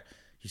tear.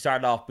 He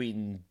started off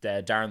beating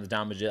Darren the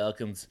Damage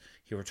Elkins.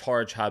 He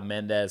retired Chad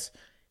Mendes.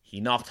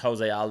 He knocked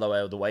Jose Aldo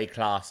out of the weight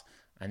class.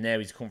 And now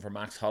he's come for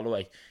Max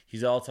Holloway.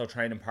 He's also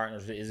training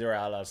partners with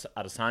Israel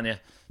Adesanya.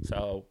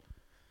 So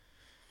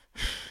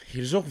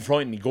he's looking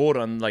frighteningly good.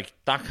 And like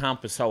that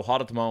camp is so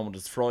hot at the moment.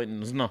 It's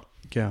frightening, isn't it?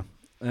 Yeah.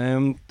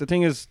 The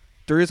thing is,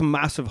 there is a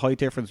massive height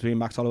difference between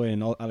Max Holloway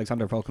and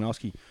Alexander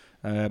Volkanovski.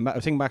 I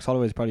think Max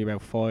Holloway is probably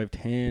about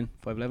 5'10",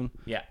 5'11".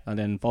 Yeah. And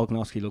then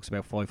Volkanovski looks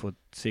about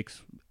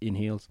 5'6" in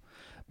heels.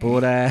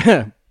 But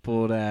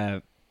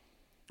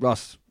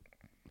Ross,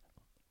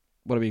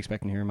 what are we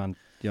expecting here, man? Do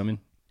you know what I mean?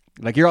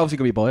 Like, you're obviously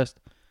going to be biased.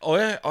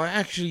 I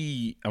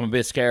actually am a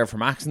bit scared for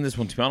Max in this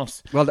one, to be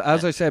honest. Well,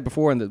 as I said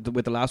before,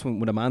 with the last one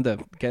with Amanda,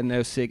 getting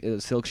out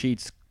silk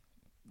sheets,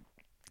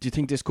 do you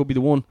think this could be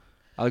the one?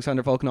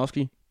 Alexander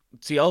Volkanovski?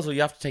 See, also,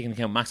 you have to take into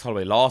account Max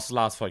Holloway lost the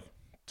last fight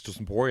to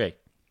Dustin Poirier.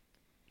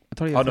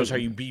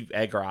 You beat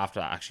Edgar after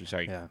that, actually.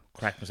 Sorry,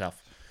 correct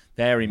myself.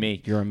 Very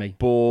me. You're a me.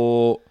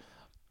 But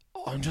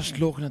I'm just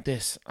looking at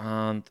this,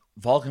 and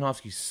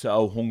Volkanovski's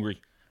so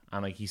hungry,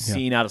 and like he's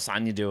seen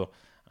Adesanya do it,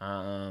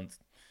 and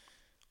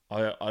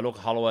I look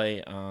at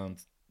Holloway, and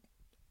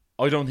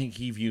I don't think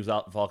he views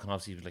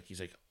Volkanovski like he's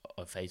like,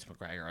 I faced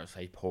McGregor, I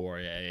faced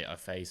Poirier, I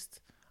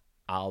faced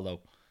Aldo. You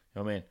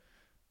know what I mean?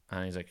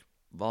 And he's like,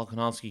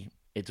 Volkanovski,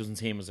 it doesn't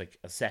seem as like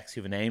a sexy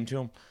of a name to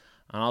him.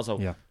 And also,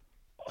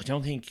 I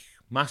don't think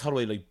Max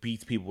Holloway like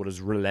beats people with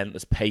his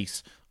relentless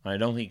pace. And I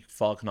don't think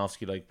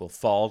Volkanovski like will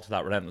fall to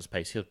that relentless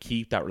pace. He'll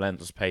keep that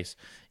relentless pace.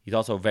 He's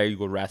also a very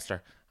good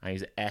wrestler, and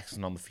he's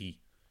excellent on the feet.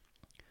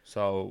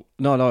 So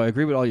no, I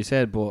agree with all you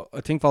said, but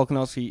I think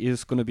Volkanovski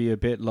is going to be a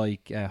bit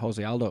like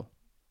Jose Aldo.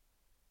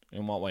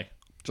 In what way?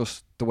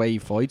 Just the way he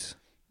fights.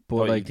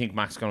 But you think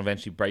Max is going to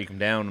eventually break him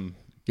down?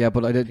 But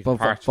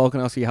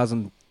Volkanovski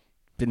hasn't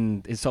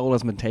been, his soul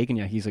hasn't been taken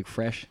yet. He's like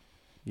fresh.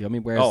 You know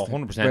what I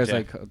mean? 100%. Whereas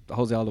like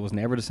Jose Aldo was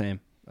never the same.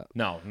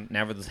 No,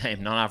 never the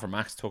same. Not after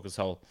Max took his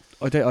soul.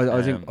 I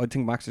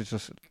think Max is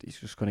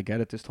just going to get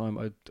it this time.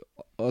 I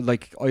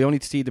only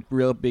see the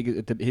real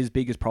his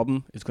biggest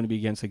problem is going to be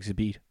against like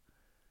Zabit.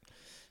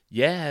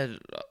 Yeah.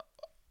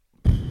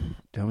 Do you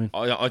know what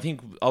I mean? I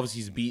think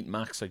obviously Zabit and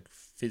Max like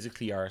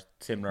physically are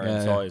similar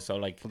in size, so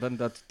like then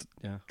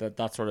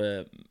that sort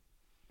of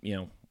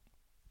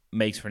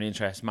makes for an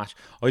interesting match.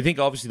 I think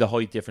obviously the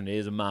height difference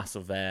is a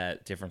massive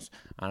difference,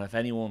 and if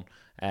anyone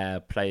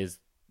plays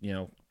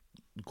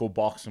good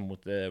boxing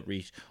with the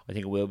reach, I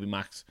think it will be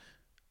Max.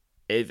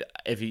 If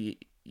you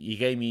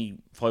gave me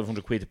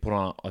 500 quid to put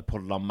on, I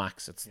put it on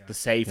Max. It's the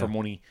safer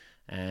money.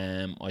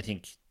 I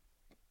think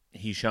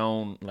he's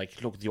shown,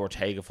 like, look at the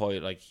Ortega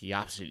fight, like he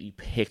absolutely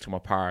picked him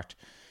apart.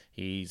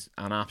 He's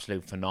an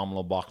absolute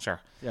phenomenal boxer.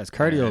 Yeah, it's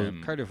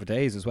cardio for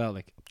days as well.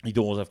 Like He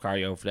does have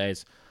cardio for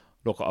days.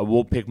 Look, I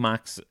would pick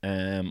Max.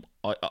 There's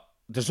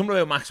something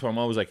about Max where I'm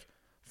always like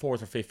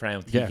 4th or 5th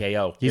round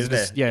TKO. He's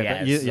just,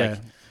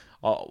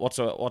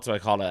 what do I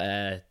call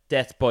it?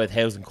 Death by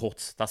 1,000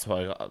 cuts. That's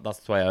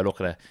the way I look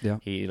at it. Yeah.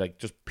 He like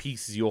just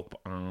pieces you up,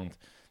 and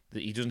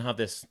he doesn't have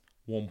this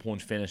one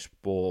punch finish,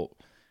 but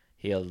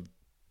he'll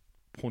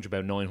punch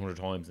about 900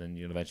 times, and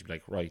you'll eventually be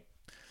like, right,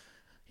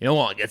 you know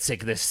what? I get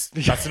sick of this.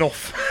 That's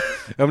enough.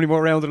 How many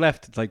more rounds are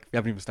left? It's like we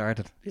haven't even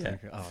started. Yeah.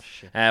 Like, oh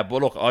shit. But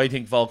look, I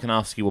think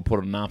Volkanovski will put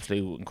in an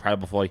absolute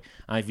incredible fight,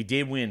 and if he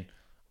did win,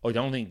 I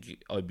don't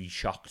think I'd be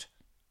shocked.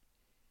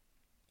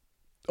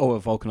 Oh, a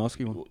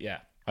Volkanovski one? Yeah.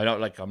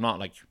 I'm not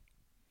like,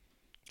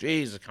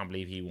 Jesus, I can't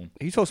believe he won.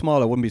 He's so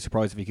small, I wouldn't be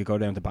surprised if he could go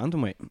down to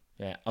bantamweight.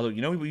 Yeah. Although,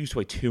 you know, he used to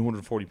weigh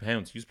 240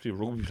 pounds. He used to be a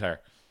rugby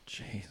player.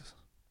 Jesus.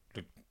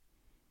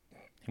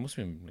 He must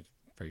have been like,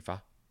 very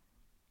fat.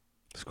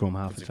 Scrum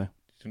half, I'd say.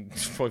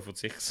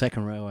 5'6".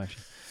 Second row,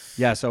 actually.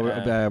 Yeah, so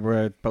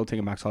we're both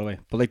thinking Max Holloway.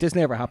 But like, this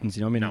never happens,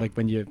 you know what I mean? No. Like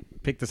when you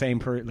pick the same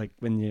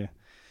when you...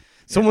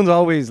 Someone's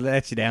always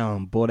lets you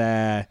down. But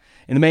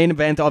in the main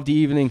event of the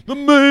evening... The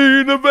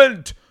main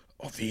event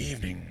of the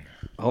evening.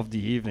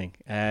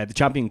 The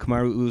champion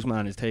Kamaru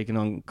Usman is taking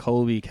on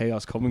Colby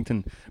Chaos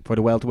Covington for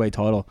the welterweight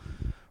title.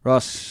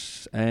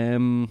 Ross,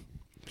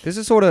 this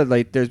is sort of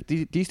like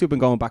these two have been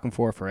going back and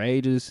forth for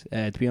ages.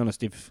 To be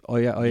honest,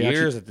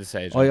 Years at this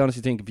stage. I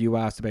honestly think if you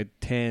asked about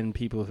 10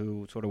 people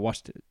who sort of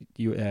watched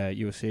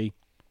UFC,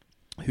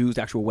 who's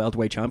the actual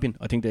welterweight champion,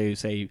 I think they would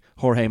say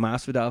Jorge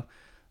Masvidal.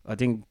 I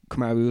think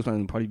Kamaru Usman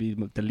will probably be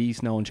the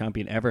least known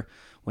champion ever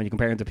when you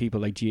compare him to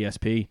people like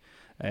GSP.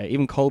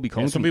 Even Colby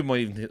Covington. Yeah, some people might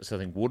even still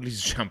think Woodley's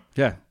a champ.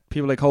 Yeah,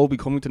 people like Colby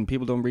Covington,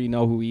 people don't really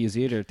know who he is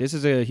either. This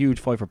is a huge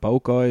fight for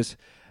both guys.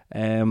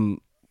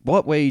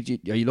 What way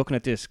are you looking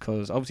at this?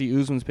 Because obviously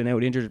Usman's been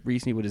out injured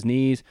recently with his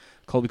knees.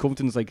 Colby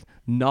Covington's like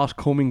not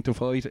coming to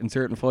fight in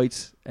certain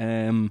fights.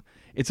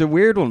 It's a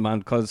weird one, man,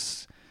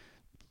 because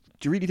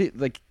do you really think,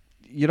 like,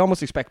 you'd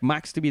almost expect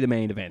Max to be the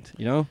main event,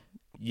 you know?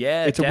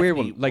 Yeah, it's definitely. A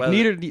weird one. Like,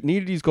 neither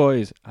of these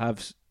guys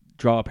have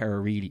draw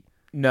power, really.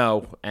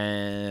 No,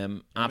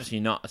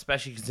 absolutely not.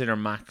 Especially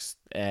considering Max,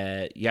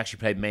 he actually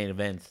played main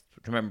event.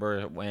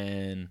 Remember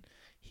when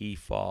he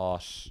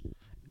fought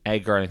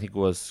Edgar? I think it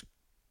was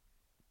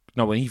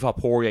when he fought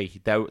Poirier.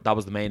 That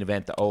was the main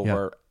event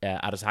over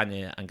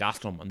Adesanya and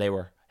Gastelum, and they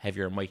were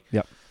heavier in weight.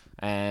 Yep.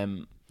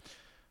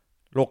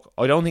 Look,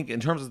 I don't think in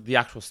terms of the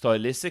actual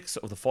stylistics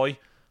of the fight,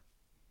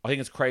 I think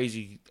it's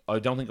crazy. I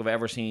don't think I've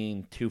ever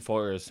seen two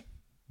fighters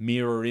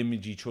mirror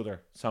image each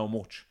other so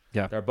much.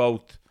 Yeah, they're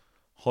both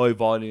high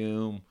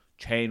volume,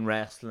 chain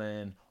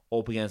wrestling,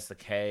 up against the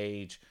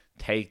cage,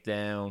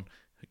 takedown,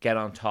 get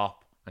on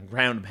top, and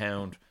ground and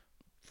pound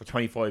for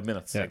 25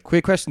 minutes. Yeah.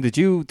 Quick question: did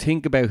you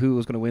think about who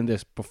was going to win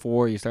this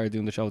before you started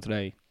doing the show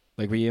today?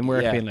 Like, were you in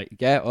work being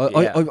like,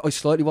 I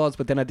slightly was,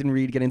 but then I didn't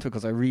really get into it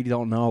because I really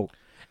don't know.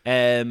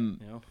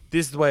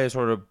 This is the way I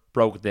sort of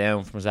broke it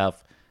down for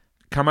myself.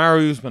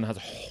 Kamaru Usman has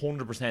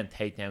 100%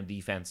 takedown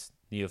defense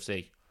in the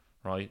UFC,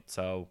 right?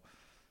 So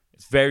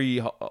it's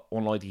very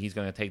unlikely he's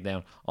going to take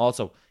down.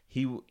 Also,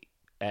 he,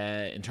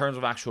 in terms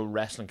of actual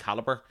wrestling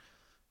caliber,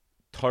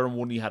 Tyron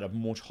Woodley had a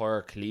much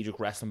higher collegiate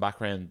wrestling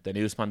background than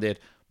Usman did,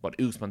 but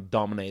Usman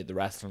dominated the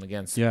wrestling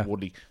against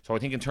Woodley. So I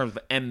think in terms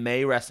of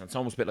MMA wrestling, it's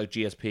almost a bit like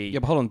GSP. Yeah,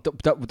 but hold on,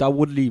 that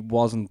Woodley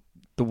wasn't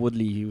the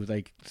Woodley who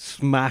like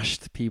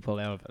smashed people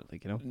out of it,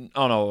 like, you know.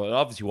 Oh no, it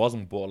obviously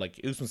wasn't, but like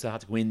Usman still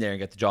had to go in there and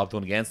get the job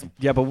done against him.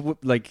 Yeah, but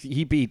like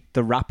he beat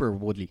the rapper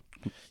Woodley.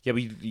 Yeah,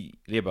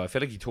 but I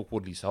feel like he took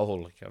Woodley's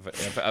soul. Like,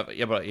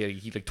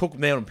 he like took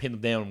him down and pinned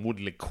him down, and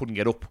Woodley like couldn't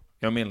get up.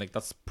 You know what I mean? Like,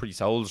 that's pretty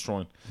soul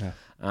destroying. Yeah.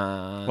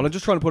 Well, I'm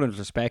just trying to put it in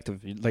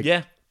perspective. Like,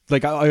 yeah.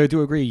 Like, I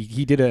do agree,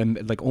 he did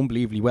it like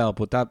unbelievably well,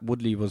 but that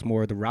Woodley was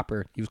more the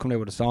rapper. He was coming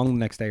out with a song the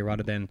next day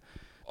rather than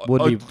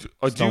Woodley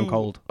stone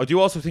cold. I do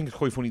also think it's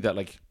quite funny that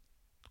like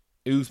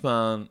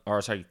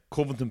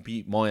Covington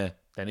beat Moya,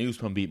 then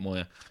Usman beat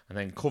Moya, and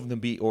then Covington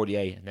beat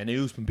RDA, and then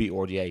Usman beat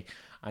RDA,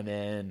 and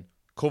then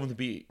Covington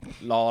beat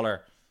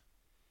Lawler,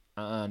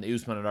 and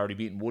Usman had already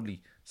beaten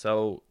Woodley.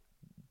 So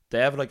they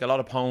have like a lot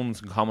of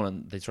opponents in common,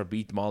 and they sort of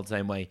beat them all the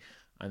same way.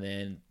 And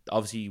then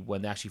obviously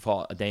when they actually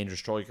fought a dangerous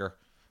striker,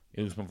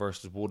 Usman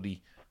versus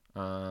Woodley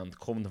and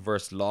Covington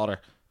versus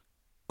Lawler,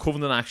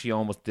 Covington actually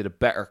almost did it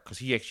better because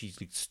he actually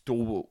like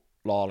stole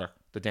Lawler,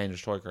 the dangerous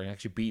striker, and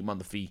actually beat him on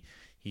the feet.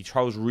 He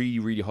throws really,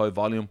 really high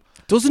volume.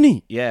 Doesn't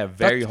he? Yeah,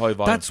 very high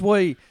volume. That's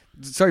why,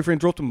 sorry for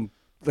interrupting.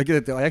 Like,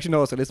 I actually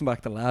noticed I listen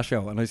back to the last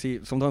show and I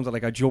see sometimes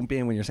I jump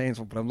in when you're saying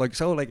something, but I'm like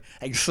so like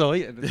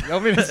excited. You know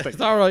what I mean? It's, like,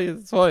 it's alright,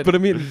 it's fine. But I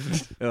mean,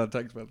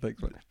 thanks man.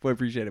 But I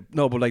appreciate it.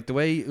 No, but like the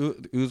way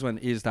Usman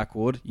is that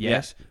good,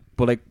 yes. Yeah.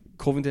 But like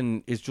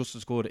Covington is just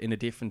as good in a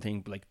different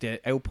thing. Like the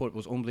output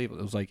was unbelievable.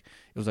 It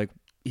was like,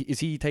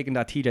 is he taking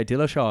that TJ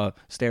Dillashaw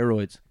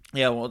steroids?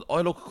 Yeah, well, I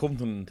look at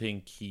Covington and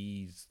think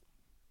he's,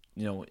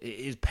 you know,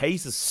 his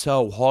pace is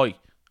so high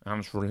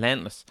and it's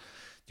relentless.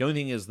 The only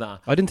thing is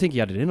that I didn't think he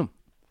had it in him.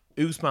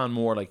 Usman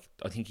more like,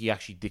 I think he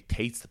actually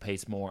dictates the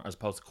pace more, as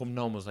opposed to Covington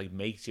almost like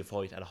makes you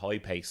fight at a high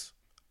pace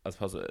I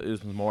suppose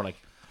Usman's more like,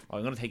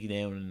 I'm going to take you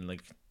down and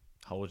like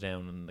hold it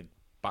down and like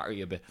batter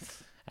you a bit.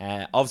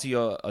 Obviously,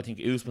 I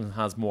think Usman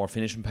has more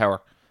finishing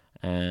power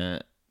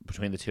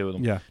between the two of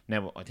them. Yeah.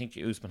 Now, I think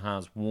Usman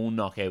has one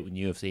knockout in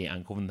UFC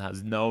and Covington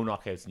has no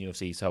knockouts in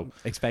UFC. So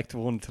expect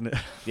one to.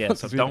 Yeah,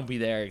 so don't be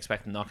there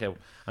expecting knockout.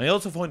 And I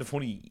also find it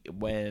funny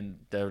when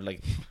they're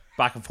like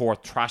back and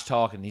forth trash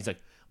talking. He's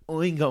like,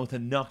 I'm going to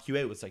knock you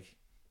out. It's like,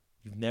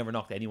 you've never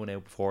knocked anyone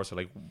out before. So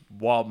like,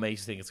 what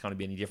makes you think it's going to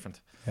be any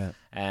different? Yeah.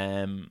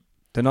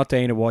 They're not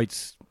Dana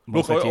White's.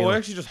 Look, I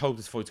actually just hope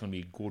this fight's going to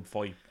be a good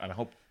fight, and I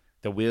hope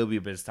there will be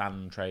a bit of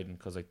standing and trading,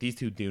 because like these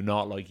two do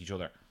not like each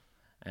other.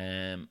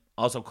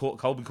 Also,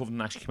 Colby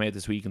Covington actually came out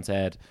this week and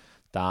said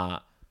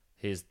that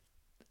his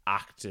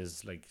act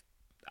is like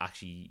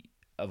actually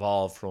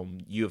evolved from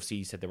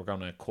UFC. Said they were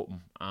going to cut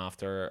him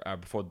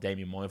before the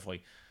Damian Maia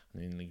fight,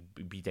 and then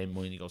like beat Damian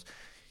Maia, and he goes,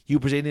 "You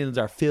Brazilians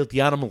are filthy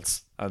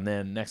animals." And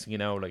then next thing you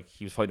know, like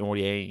he was fighting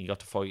Aurier, and he got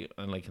to fight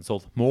and like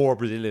insult more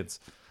Brazilians.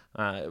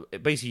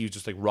 Basically, he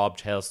just like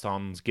robbed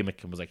Hellston's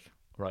gimmick and was like,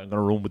 "Right, I'm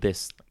gonna run with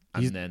this."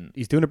 And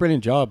he's doing a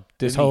brilliant job.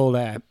 This whole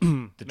the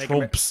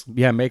Trumps,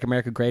 Make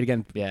America Great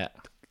Again. Yeah,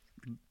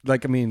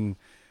 like I mean,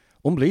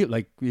 unbelievable.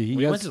 Like he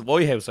went to the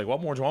White House. Like,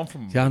 what more do you want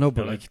from him? Yeah, I know,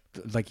 but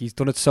like he's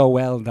done it so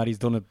well that he's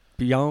done it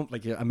beyond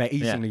like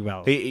amazingly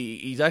well.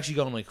 He's actually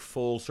gone like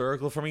full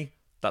circle for me.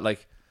 That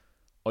like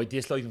I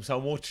dislike him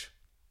so much,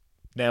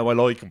 now I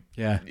like him.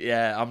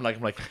 Yeah. I'm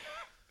like,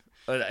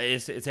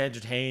 it's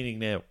entertaining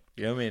now.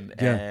 You know what I mean?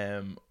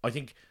 Yeah. I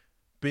think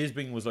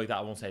Bisping was like that.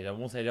 I won't say that.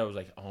 I was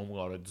like, oh my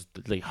god, I just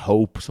like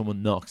hope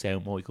someone knocks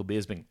out Michael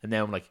Bisping. And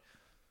now I'm like,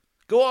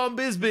 go on,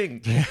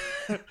 Bisping.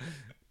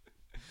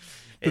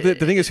 But the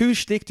thing is, whose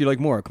shtick do you like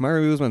more?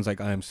 Kamaru Usman's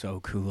like, I am so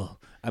cool.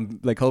 And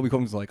like Colby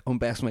Covington's like, I'm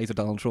best mate of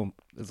Donald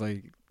Trump. It's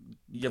like,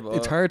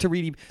 it's hard to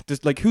really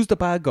just like, who's the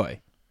bad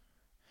guy?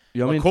 You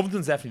know what I mean?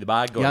 Covington's definitely the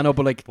bad guy. Yeah, no,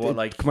 but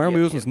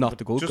Kamaru Usman's not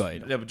the good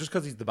guy. Yeah, but just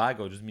because he's the bad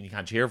guy doesn't mean you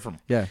can't cheer for him.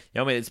 Yeah. You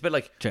know what I mean? It's a bit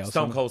like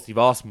Stone Cold Steve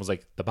Austin was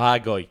like the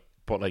bad guy,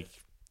 but like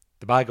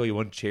the bad guy you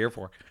want to cheer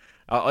for.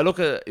 I look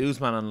at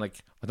Usman and like,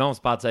 I don't know if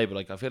it's bad to say, but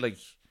like I feel like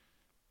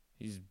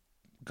he's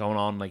going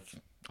on like,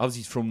 obviously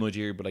he's from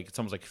Nigeria, but like it's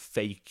almost like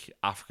fake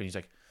African. He's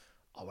like,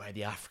 I wear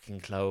the African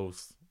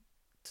clothes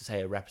to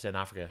say I represent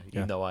Africa,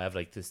 even though I have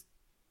like this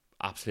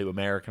absolute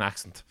American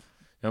accent.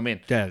 You know what I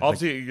mean? Yeah,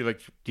 obviously, like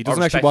he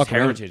doesn't actually walk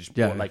heritage, around.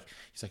 Yeah, but like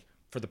he's like,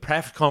 for the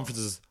press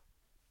conferences,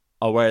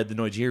 I'll wear the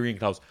Nigerian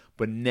clothes,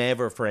 but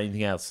never for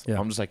anything else. Yeah.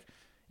 I'm just like,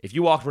 if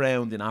you walk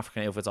around in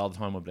African outfits all the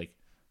time, I'd be like,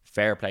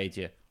 fair play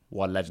to you,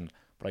 what a legend.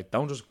 But like,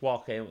 don't just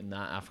walk out in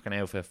that African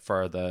outfit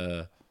for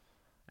the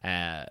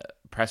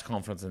press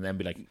conference and then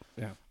be like,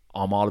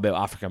 I'm all about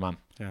Africa, man.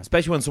 Yeah.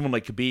 Especially when someone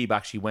like Khabib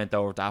actually went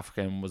over to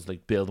Africa and was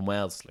like building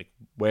wells. Like,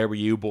 where were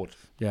you, bud?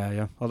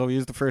 Yeah. Although he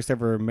is the first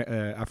ever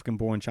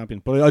African-born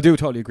champion, but I do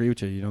totally agree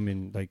with you. You know what I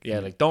mean? Like,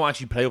 like don't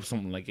actually play up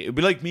something like it'd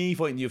be like me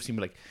fighting the UFC and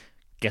be like,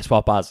 guess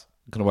what, Baz?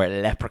 I'm gonna wear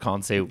a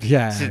leprechaun suit.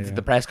 Since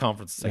the press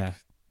conference. It's like,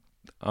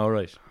 all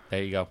right,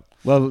 there you go.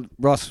 Well,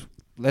 Ross,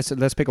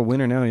 let's pick a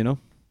winner now. You know,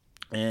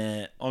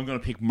 I'm gonna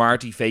pick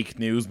Marty Fake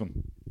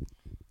Newsman.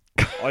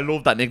 I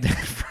love that nickname.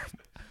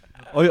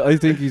 I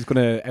think he's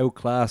going to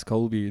outclass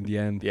Colby in the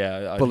end.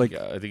 Yeah, I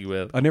think he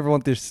will. I never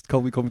want this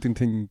Colby Covington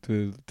thing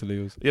to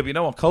lose. Yeah, but you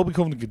know what? Colby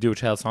Covington could do a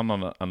Chael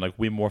Sonnen and like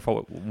win one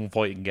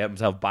fight and get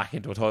himself back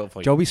into a title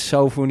fight. Joe, be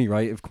so funny,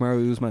 right? If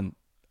Kamaru Usman,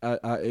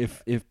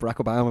 if Barack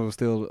Obama was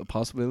still a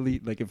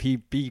possibility, like if he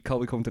beat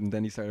Colby Covington and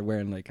then he started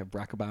wearing like a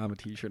Barack Obama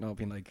t-shirt and all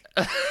being like,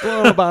 go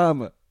on,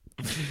 Obama.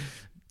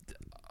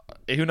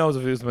 Who knows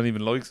if Usman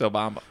even likes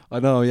Obama?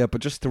 I know, yeah,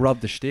 but just to rob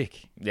the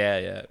shtick.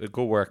 Yeah,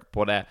 good work.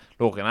 But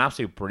look, an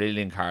absolute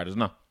brilliant card,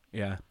 isn't it?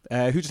 Yeah.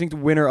 Who do you think the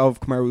winner of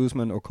Kamaru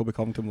Usman or Colby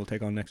Covington will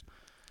take on next?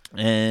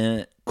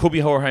 Could be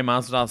Jorge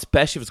Masvidal,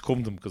 especially if it's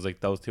Covington, because like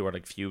those two are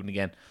like feuding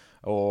again.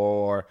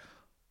 Or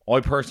I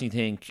personally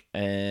think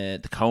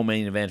the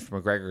co-main event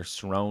for McGregor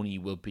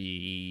Cerrone will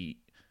be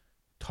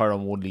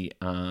Tyron Woodley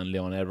and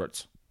Leon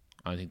Edwards.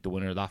 I think the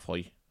winner of that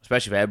fight,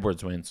 especially if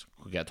Edwards wins,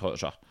 could get a title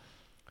shot.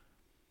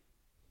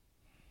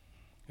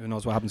 Who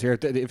knows what happens here?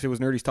 If there was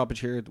an early stoppage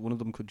here, one of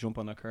them could jump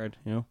on that card,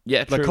 you know?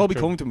 Yeah, like Colby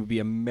Covington would be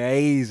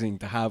amazing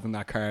to have in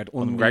that card.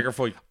 On the McGregor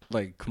fight.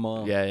 Like, come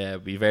on. Yeah,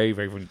 it'd be very,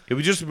 very funny. It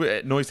would just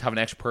be nice to have an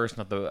extra person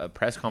at the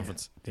press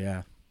conference.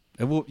 Yeah.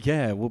 It would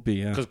be,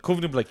 yeah. Because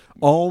Covington would be like,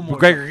 oh my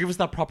McGregor, give us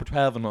that proper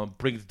 12 and I'll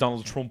bring it to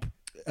Donald Trump.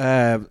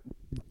 Yeah.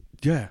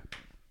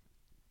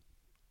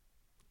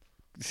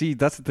 See,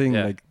 that's the thing.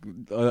 Like,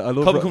 I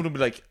love Colby Covington would be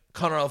like,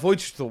 Conor, I'll fight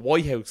you to the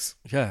White House.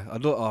 Yeah, I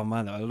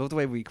love the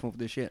way we come up with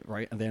this shit,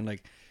 right? And then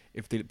like,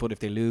 if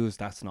they lose,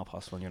 that's not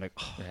possible. And you're like,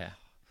 oh. Yeah.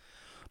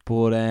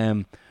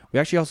 But we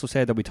actually also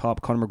said that we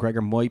thought Conor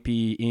McGregor might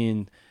be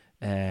in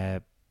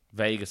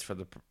Vegas for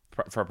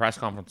a press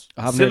conference.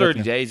 I haven't Still heard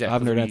early days. I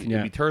haven't heard anything yet.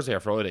 It'll be Thursday or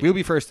Friday. We'll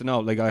be first to know.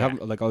 Like I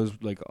haven't. Like I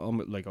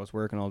was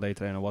working all day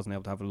today and I wasn't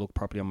able to have a look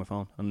properly on my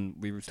phone. And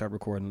we started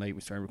recording late.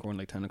 We started recording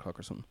like 10 o'clock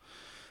or something.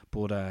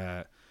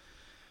 But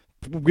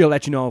we'll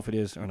let you know if it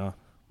is or not.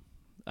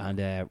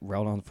 And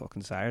roll on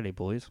fucking Saturday,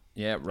 boys.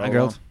 Yeah, roll and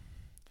girls.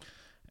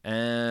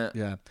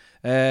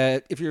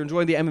 If you're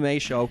enjoying the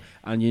MMA show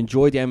and you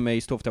enjoy the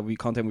MMA stuff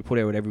content we put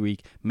out every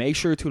week, make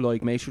sure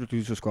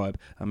to subscribe,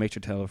 and make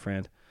sure to tell a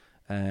friend,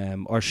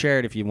 or share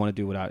it if you want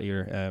to do it out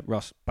here.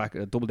 Ross,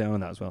 double down on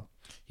that as well.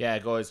 Yeah,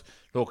 guys,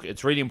 look,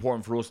 it's really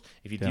important for us.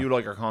 If you do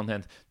like our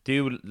content,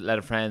 do let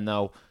a friend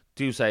know.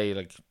 Do say,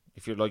 like,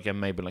 if you like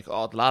MMA, but like,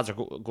 oh, the lads are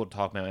good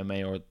talking about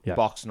MMA or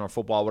boxing or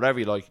football, whatever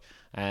you like.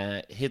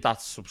 Hit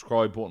that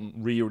subscribe button.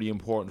 Really, really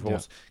important for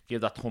us.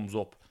 Give that thumbs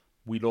up.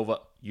 We love it.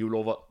 You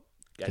love it.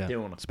 Get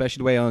doing it.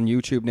 Especially the way on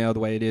YouTube now, the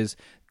way it is,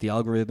 the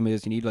algorithm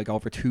is you need like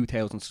over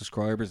 2,000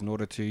 subscribers in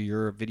order to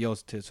your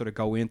videos to sort of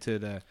go into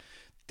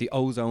the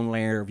ozone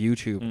layer of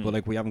YouTube. But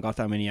like, we haven't got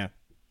that many yet,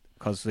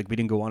 because like we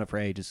didn't go on it for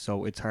ages,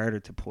 so it's harder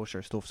to push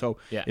our stuff. So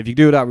if you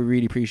do that, we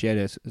really appreciate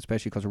it,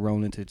 especially because we're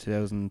rolling into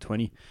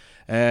 2020.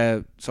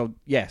 So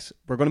yes,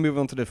 we're going to move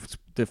on to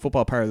the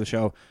football part of the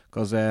show,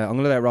 because I'm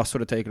going to let Ross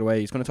sort of take it away.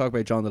 He's going to talk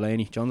about John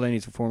Delaney. John Delaney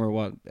is a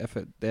former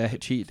the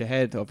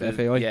head of the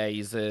FAI. Yeah,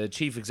 he's the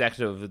chief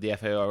executive of the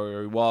FAI,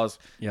 or he was.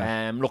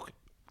 Look.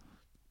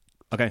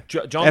 Okay.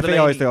 John FAI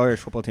Delaney is the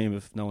Irish football team,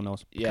 if no one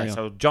knows. Yeah,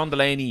 so John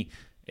Delaney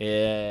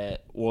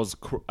was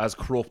as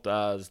corrupt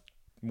as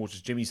much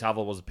as Jimmy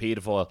Savile was a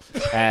paedophile.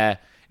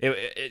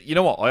 You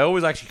know what? I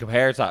always actually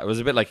compare it to that. It was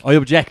a bit like, I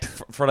object.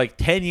 For like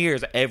 10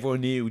 years,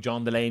 everyone knew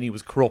John Delaney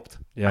was corrupt,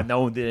 and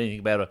no one did anything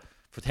about it.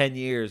 For 10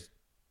 years,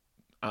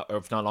 or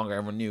if not longer,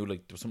 everyone knew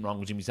like there was something wrong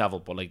with Jimmy Savile,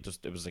 but like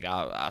it was like,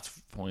 that's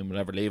fine,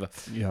 whatever, leave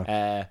it.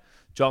 Yeah.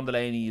 John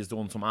Delaney has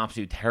done some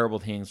absolute terrible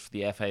things for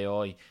the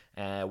FAI.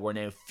 We're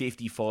now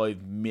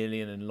 55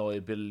 million in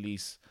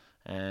liabilities.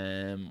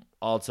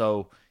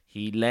 Also,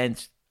 he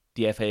lent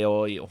the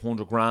FAI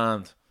 100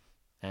 grand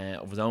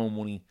of his own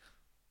money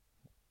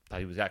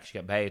that he was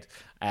actually getting paid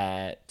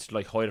to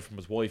like hide it from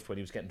his wife when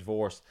he was getting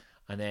divorced,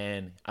 and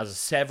then as a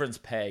severance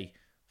pay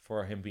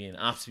for him being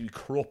absolutely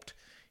corrupt,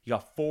 he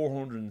got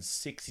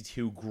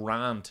 462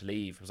 grand to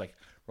leave. It was like,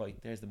 right,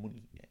 there's the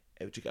money,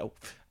 out you go.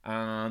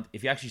 And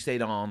if he actually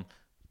stayed on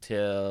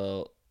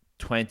till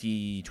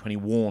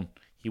 2021,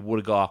 he would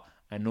have got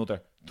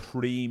another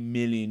 €3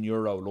 million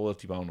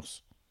loyalty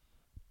bonus.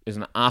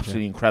 Isn't it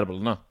absolutely incredible,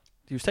 isn't it?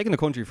 He was taking the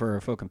country for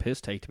a fucking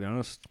piss take, to be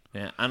honest.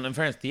 Yeah, and in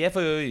fairness, the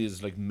FAI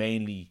is like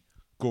mainly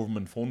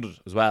government funded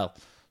as well,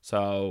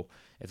 so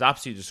it's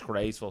absolutely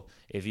disgraceful.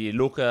 If you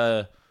look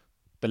at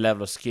the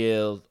level of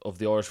skill of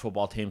the Irish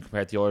football team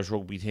compared to the Irish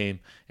rugby team,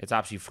 it's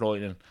absolutely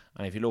frightening.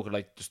 And if you look at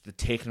like just the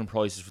ticketing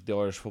prices for the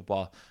Irish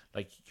football,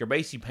 like you're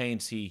basically paying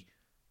to see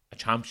a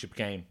championship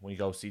game when you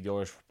go see the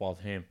Irish football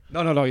team.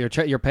 No, you're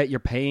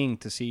paying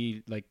to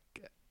see like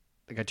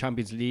a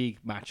Champions League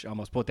match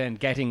almost, but then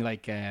getting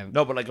like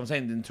no, but like I'm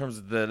saying, in terms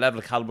of the level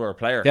of caliber of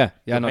player,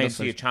 you're paying to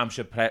see a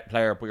championship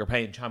player, but you're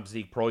paying Champions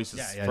League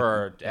prices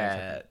for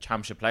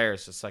championship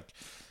players. It's like,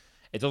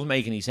 it doesn't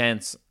make any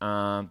sense.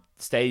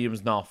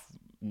 Stadium's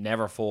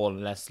never full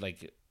unless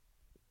like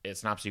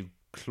it's an absolute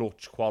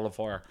clutch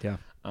qualifier.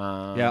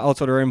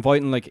 Also they're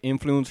inviting like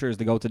influencers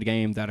to go to the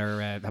game that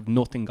are have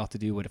nothing got to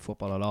do with the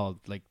football at all.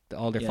 Like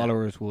all their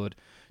followers would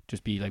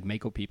just be like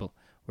makeup people,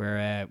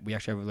 where we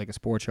actually have like a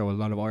sports show with a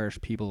lot of Irish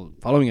people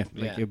following it.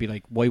 Like you'd be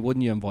like, why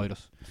wouldn't you invite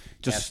us?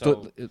 Just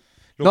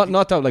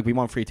not that like we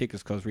want free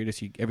tickets, because really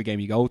every game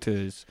you go to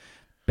is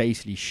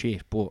basically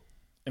shit. But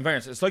in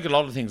fairness, it's like a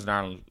lot of things in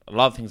Ireland. A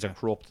lot of things are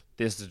corrupt.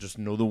 This is just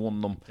another one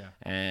of them.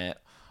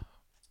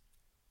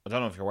 I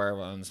don't know if you're aware of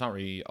it, and it's not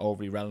really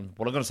overly relevant,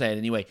 but I'm going to say it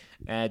anyway.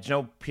 Do you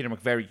know Peter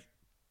McVerry?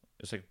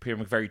 It's like Peter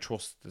McVerry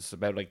Trust. It's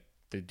about like,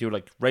 they do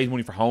like raise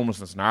money for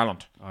homelessness in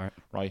Ireland. All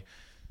right.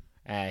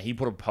 He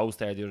put a post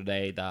there the other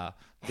day that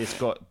this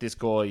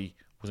guy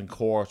was in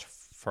court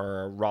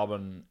for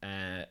robbing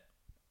a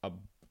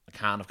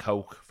can of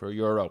Coke for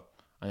 €1,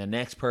 and the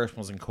next person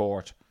was in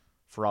court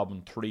for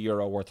robbing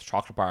 €3 worth of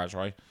chocolate bars,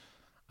 right?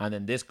 And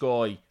then this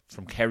guy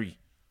from Kerry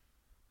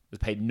was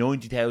paid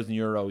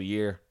 €90,000 a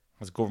year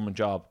as a government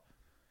job.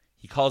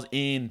 He calls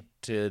in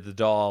to the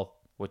Dáil,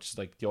 which is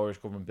like the Irish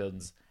government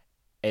buildings,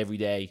 every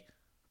day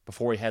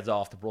before he heads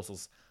off to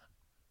Brussels.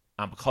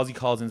 And because he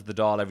calls into the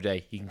Dáil every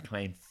day, he can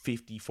claim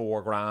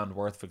 54 grand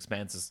worth of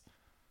expenses.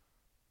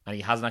 And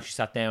he hasn't actually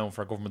sat down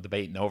for a government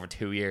debate in over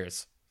 2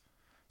 years.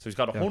 So he's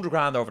got 100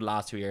 grand over the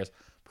last 2 years,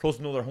 plus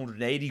another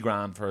 180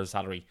 grand for his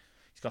salary.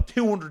 He's got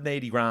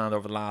 280 grand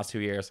over the last 2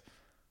 years.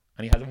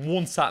 And he hasn't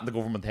once sat in the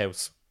government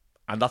house.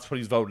 And that's what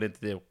he's voted in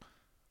to do.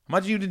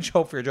 Imagine you didn't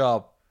show up for your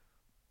job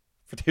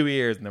for 2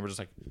 years and they were just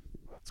like,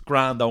 it's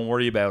grand, don't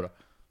worry about it.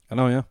 I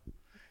know, yeah.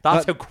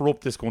 That's how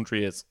corrupt this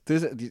country is.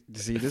 This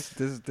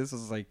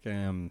is like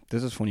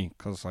this is funny,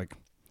 because like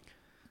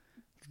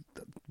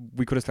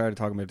we could have started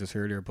talking about this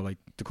earlier, but like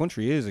the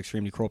country is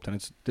extremely corrupt, and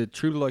it's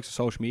through the likes of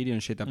social media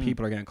and shit that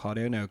people are getting caught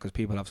out now because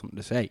people have something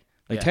to say.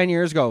 Like 10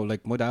 years ago,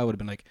 like my dad would have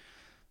been like,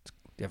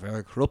 "They're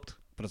very corrupt,"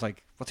 but it's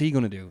like, what's he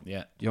gonna do?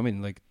 Yeah, you know what I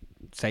mean? Like,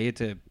 say it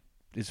to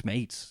his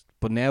mates.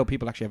 But now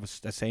people actually have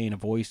a say and a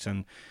voice,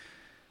 and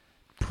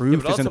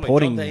proof is in the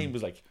pudding. John Dane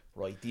was like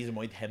right, these are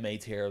my 10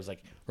 mates here. I was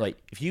like, right,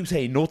 if you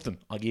say nothing,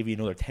 I'll give you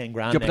another 10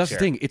 grand. Yeah, but that's year.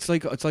 the thing. It's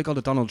like all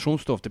the Donald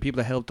Trump stuff. The people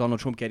that helped Donald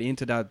Trump get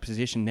into that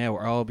position now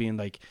are all being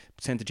like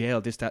sent to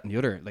jail, this, that, and the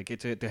other. Like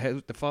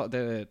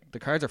the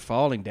cards are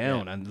falling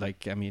down, and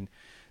like I mean,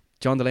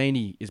 John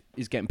Delaney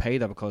is getting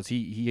paid that because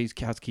he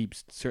has to keep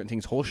certain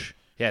things hush.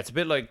 Yeah, it's a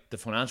bit like the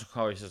financial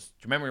crisis. Do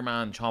you remember your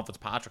man Sean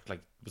Fitzpatrick?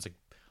 Like was like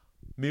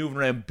moving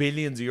around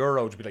billions of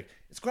euros to be like,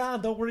 it's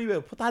grand, don't worry about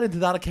it. Put that into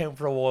that account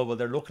for a while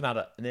they're looking at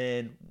it, and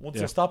then once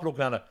they stop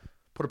looking at it,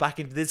 put it back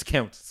into this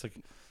account. It's like,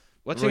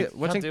 what do you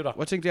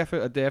think the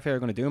FA are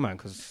going to do, man?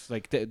 Because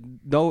like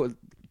no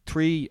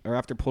 3 are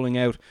after pulling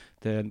out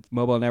the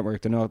mobile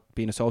network. They're not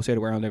being associated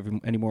with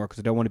it anymore because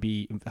they don't want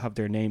to have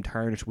their name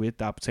tarnished with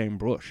that same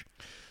brush.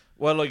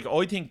 Well, like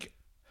I think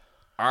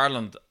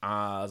Ireland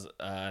as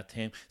a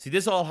team. See,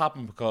 this all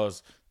happened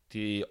because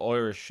the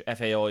Irish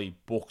FAI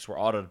books were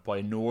audited by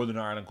a Northern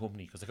Ireland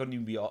company because they couldn't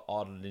even be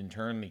audited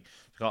internally.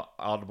 They got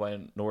audited by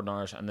Northern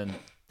Irish, and then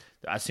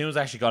as soon as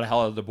I actually got a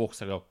hell out of the books,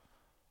 they go,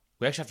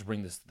 we actually have to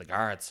bring this to the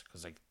guards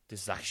because like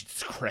this is actually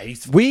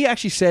disgraceful. We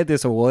actually said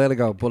this a while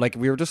ago, but like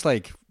we were just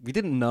like we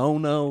didn't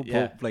know,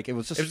 but like it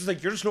was just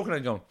like you're just looking at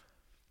it going,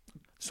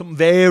 something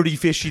very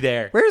fishy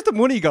there. Where's the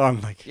money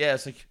gone? Like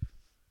it's like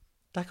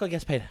that guy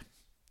gets paid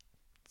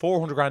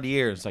 400 grand a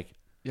year. It's like,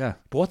 yeah,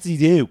 but what does he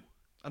do?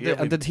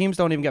 And the teams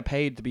don't even get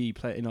paid to be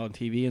playing on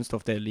TV and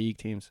stuff. They're league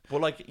teams.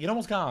 But like, you know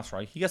what's gas,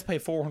 right? He gets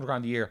paid 400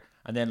 grand a year,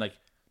 and then like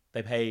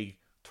they pay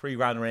 3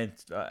 grand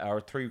rent or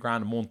 3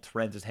 grand a month to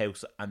rent his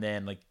house, and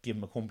then like give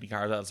him a company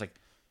car. It's like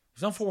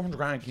he's on 400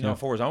 grand. He can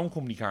afford his own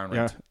company car and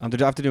rent. Yeah, and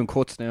they're after doing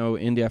cuts now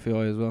in the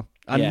FAI as well.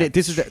 And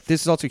this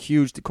is also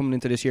huge coming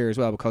into this year as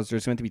well because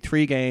there's meant to be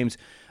 3 games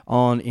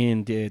on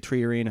in the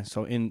 3 Arena.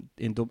 So the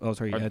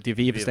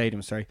Aviva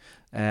Stadium. Sorry.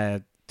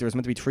 There's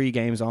meant to be 3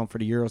 games on for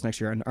the Euros next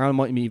year, and Ireland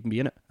might even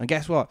be in it. And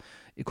guess what?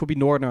 It could be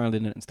Northern Ireland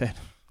in it instead.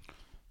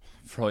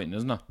 Frightening,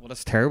 isn't it? Well,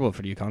 that's terrible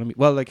for the economy.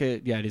 Well, like,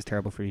 it is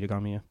terrible for the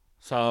economy, yeah.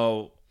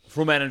 So,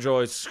 from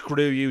Energize,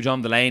 screw you,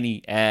 John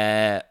Delaney.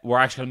 We're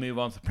actually going to move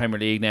on to the Premier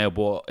League now,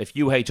 but if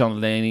you hate John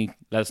Delaney,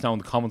 let us know in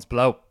the comments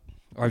below.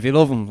 Or if you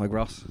love him, like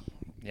Ross,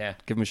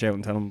 give him a shout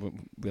and tell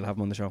him we'll have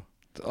him on the show.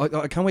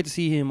 I can't wait to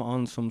see him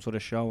on some sort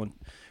of show and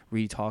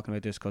really talking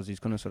about this because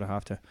he's going to sort of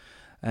have to.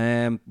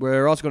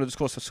 We're also going to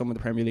discuss some of the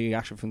Premier League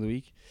action from the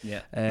week.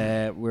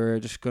 We're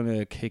just going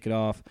to kick it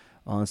off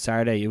on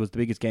Saturday. It was the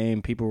biggest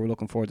game people were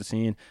looking forward to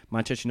seeing.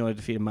 Manchester United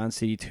defeated Man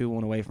City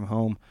 2-1 away from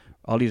home.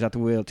 Ollie's at the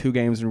wheel, 2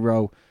 games in a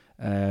row.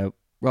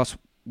 Ross,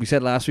 we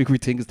said last week we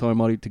think it's time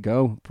Ollie to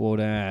go,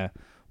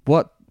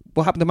 but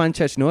what happened to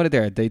Manchester United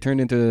there? They turned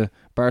into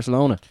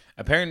Barcelona.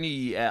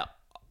 Apparently, Ole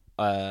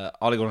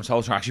Gunnar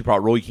Solskjaer actually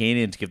brought Roy Keane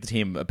in to give the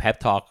team a pep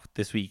talk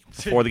this week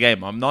before the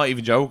game. I'm not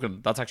even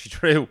joking. That's actually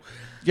true.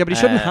 Yeah, but he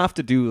shouldn't have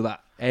to do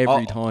that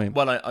every time.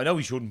 Well, I know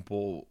he shouldn't,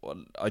 but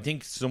I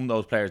think some of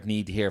those players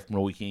need to hear from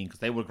Roy Keane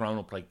because they would have grown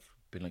up like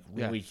being like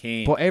Roy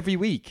Keane. But every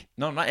week?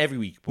 No, not every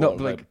week. But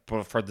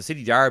but for the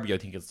City derby, I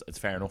think it's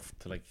fair enough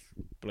to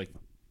like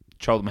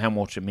show them how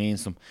much it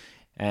means to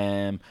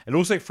them. It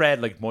looks like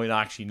Fred might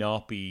actually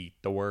not be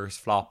the worst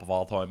flop of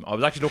all time. I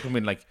was actually looking at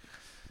him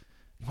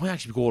he might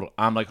actually be good.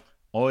 I'm like,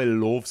 I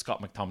love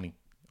Scott McTominay.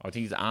 I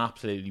think he's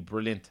absolutely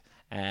brilliant.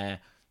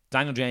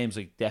 Daniel James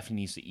definitely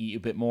needs to eat a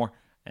bit more.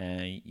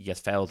 He gets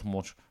fouled too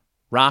much.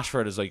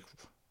 Rashford is like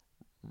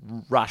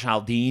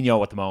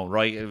Rashaldinho at the moment,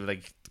 right?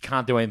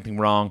 Can't do anything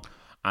wrong.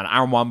 And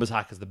Aaron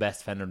Wan-Bissaka is the best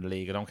defender in the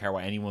league. I don't care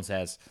what anyone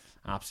says.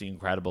 Absolutely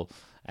incredible.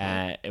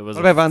 It was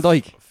what about Van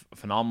Dijk?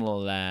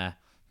 Phenomenal.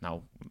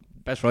 No,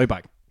 best right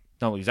back.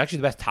 No, he's actually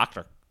the best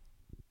tackler.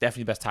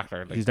 Definitely best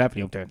tackler. He's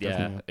definitely up there.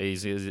 Yeah,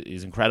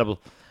 he's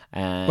incredible.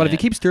 Well, if you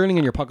keep Sterling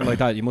in your pocket like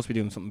that, you must be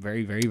doing something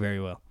very, very, very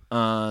well.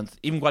 And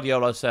even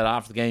Guardiola said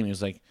after the game, he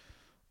was like,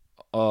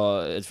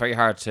 it's very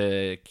hard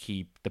to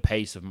keep the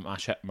pace of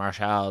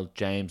Martial,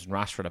 James, and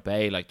Rashford at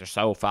bay. They're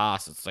so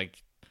fast. It's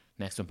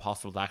next to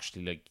impossible to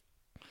actually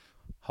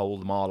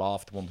hold them all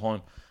off at one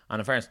time. And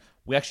in fairness,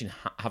 we actually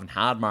haven't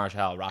had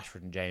Martial,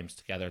 Rashford, and James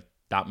together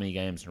that many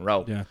games in a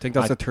row. Yeah, I think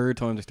that's the 3rd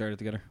time they started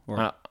together.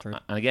 And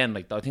again,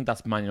 I think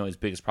that's Man United's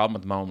biggest problem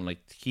at the moment.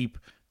 To keep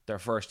their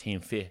first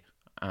team fit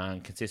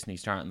and consistently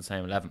starting the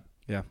same 11.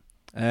 Yeah.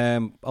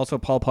 Also,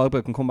 Paul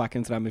Pogba can come back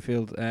into that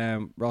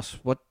midfield. Ross,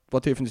 what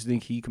difference do you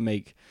think he can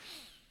make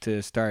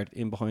to start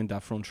in behind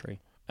that front three?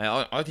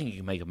 I think he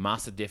can make a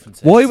massive difference.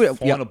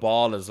 The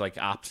ball is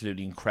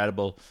absolutely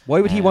incredible.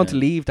 Why would he want to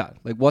leave that?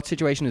 What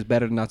situation is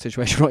better than that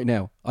situation right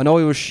now? I know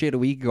he was shit a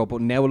week ago,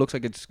 but now it looks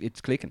like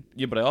it's clicking.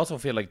 Yeah, but I also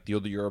feel like the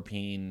other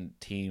European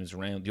teams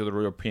around, the other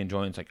European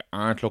giants,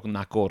 aren't looking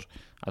that good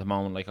at the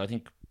moment. I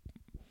think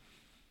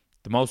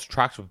the most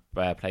attractive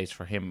place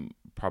for him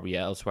probably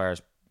elsewhere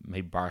is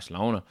maybe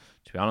Barcelona,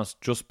 to be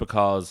honest, just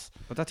because.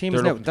 But that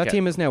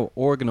team is now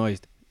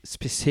organised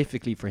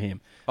specifically for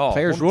him.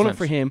 Players 100%. Running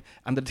for him,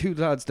 and the 2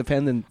 lads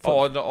defending. I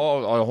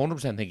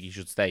 100% think he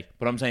should stay.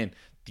 But I'm saying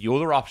the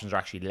other options are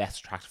actually less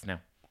attractive now.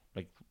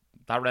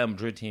 That Real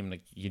Madrid team,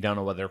 you don't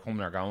know whether they're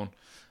coming or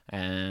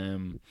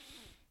going.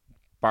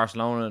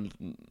 Barcelona,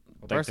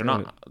 Like they're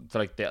not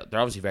like they're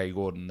obviously very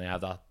good and they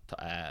have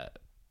that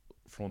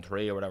front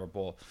three or whatever,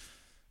 but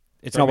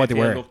it's not what they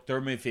were. Look,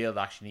 their midfield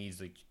actually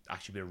needs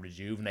actually a bit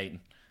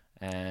rejuvenating.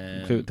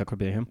 That could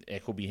be him.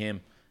 It could be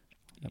him.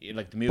 Yep.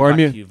 Like the move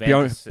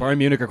Bayern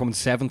Munich are coming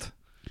 7th.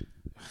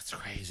 That's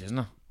crazy, isn't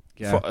it?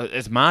 Yeah,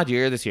 it's a mad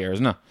year this year,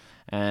 isn't it?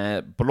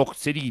 But look,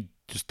 City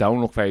just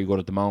don't look very good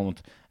at the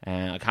moment.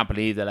 I can't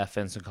believe they let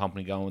Vincent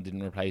Kompany go and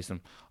didn't replace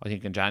him. I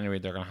think in January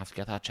they're going to have to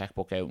get that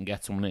checkbook out and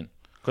get someone in.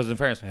 Because in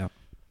fairness,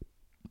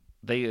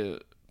 they're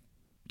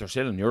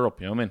still in Europe,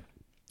 you know what I mean?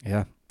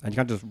 Yeah, and you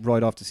can't just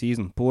ride off the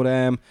season. But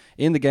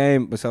in the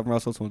game, myself and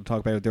Ross also want to talk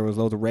about it, there was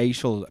loads of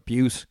racial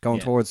abuse going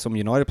towards some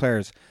United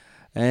players.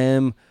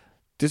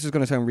 This is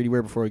going to sound really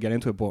weird before we get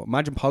into it, but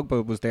imagine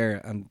Pogba was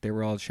there and they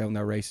were all shouting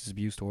that racist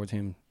abuse towards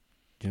him.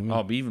 Do you know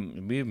what I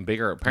mean? Be even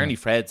bigger. Apparently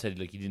Fred said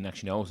like he didn't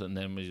actually notice it, and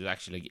then he was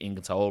actually like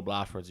inconsolable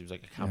afterwards. He was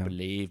like, I can't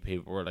believe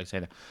people were like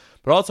saying that.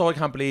 But also I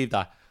can't believe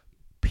that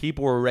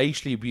people were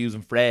racially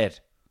abusing Fred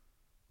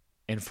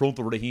in front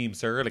of Raheem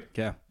Sterling.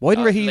 Yeah. Why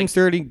didn't Raheem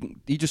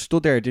Sterling, he just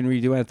stood there, didn't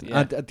really do anything.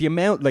 Yeah. And the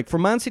amount, like for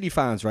Man City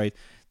fans, right,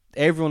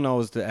 everyone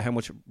knows how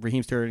much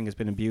Raheem Sterling has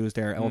been abused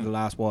there over the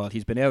last while.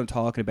 He's been out and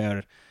talking about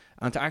it.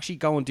 And to actually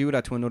go and do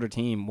that to another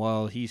team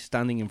while he's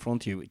standing in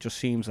front of you, it just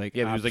seems like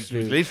he was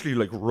literally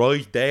like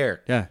right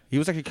there. Yeah, he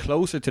was actually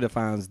closer to the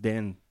fans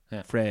than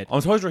Fred.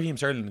 I'm surprised Raheem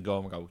Sterling didn't go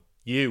and go,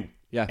 you,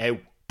 out.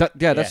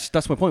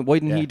 That's my point. Why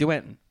didn't he do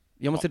it?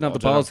 He almost didn't have the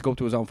balls to go up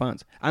to his own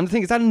fans. And the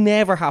thing is, that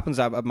never happens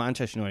at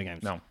Manchester United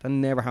games. No, that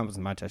never happens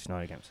in Manchester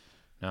United games.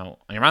 No,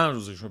 and your manager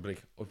was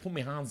like, I put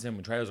my hands in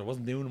my trousers. I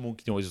wasn't doing a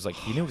monkey noise. It was like,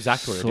 he knew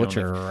exactly what he was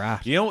doing. Such a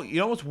rat. You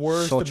know what's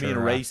worse than being a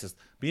racist?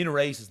 Being a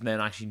racist and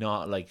then actually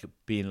not like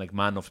being like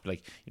man enough to be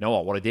like, you know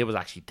what I did was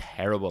actually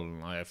terrible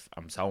and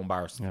I'm so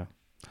embarrassed. Yeah.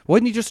 Why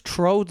didn't he just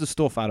throw the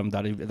stuff at him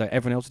that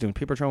everyone else is doing?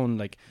 People are throwing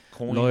like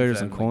coins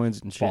lawyers and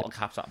coins and shit. Bottle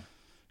caps at him.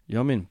 You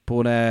know what I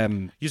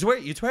mean? But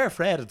you swear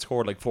Fred had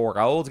scored like 4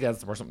 goals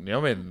against him or something. You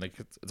know what I mean? Like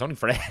it's only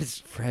Fred.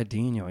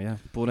 Fredinho, yeah.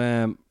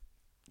 But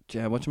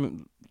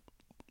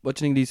what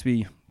do you think needs to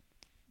be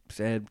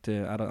said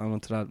to add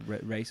on to that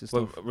racist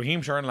stuff? Well,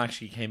 Raheem Sterling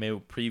actually came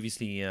out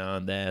previously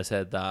and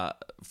said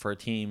that for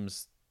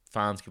teams,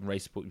 fans giving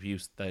racist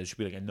abuse, there should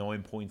be like a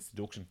 9 points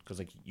deduction because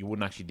like you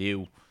wouldn't actually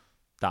do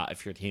that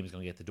if your team is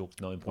going to get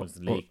deducted 9 points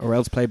in the league. Or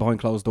else play behind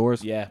closed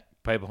doors. Yeah,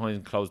 play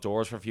behind closed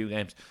doors for a few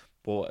games.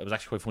 But it was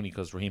actually quite funny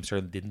because Raheem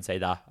Sterling didn't say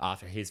that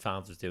after his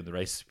fans was doing the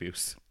racist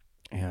abuse.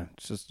 Yeah,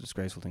 it's just a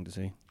disgraceful thing to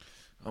see.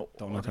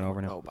 Don't knock it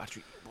over now. Oh,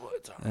 battery.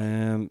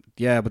 But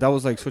yeah, but that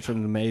was like such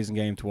an amazing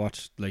game to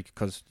watch, like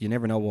because you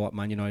never know what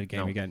Man United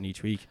game you're getting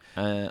each week.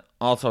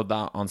 Also,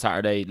 that on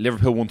Saturday,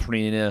 Liverpool won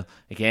 3-0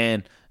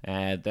 again.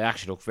 They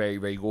actually look very,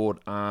 very good,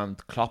 and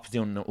Klopp's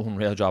doing an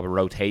unreal job of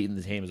rotating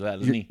the team as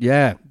well, isn't he?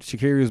 Yeah,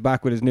 Shaqiri was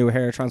back with his new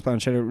hair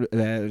transplant.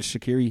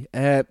 Shaqiri.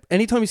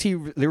 Anytime you see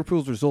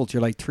Liverpool's results,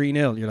 you're like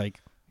 3-0. You're like,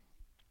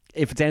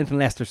 if it's anything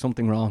less, there's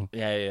something wrong.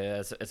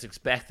 Yeah, it's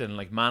expecting.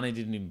 Like Mane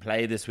didn't even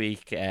play this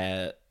week.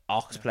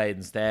 Ox played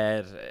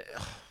instead.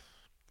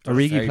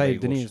 Origi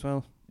played, didn't he, as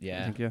well?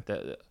 Yeah, I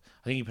think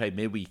he played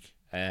midweek.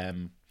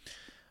 And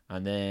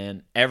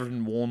then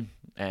Everton won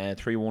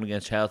 3-1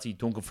 against Chelsea.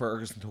 Duncan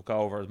Ferguson took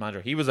over as manager.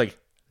 He was like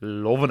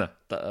loving it.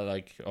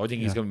 I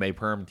think he's going to be made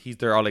permanent. He's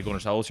there all like Gunnar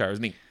Solskjaer,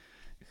 isn't he?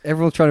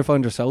 Everyone's trying to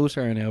find their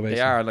Solskjaer now, basically.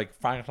 They are. Like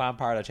Frank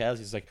Lampard at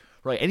Chelsea. It's like,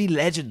 right, any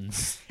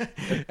legends?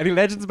 Any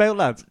legends about,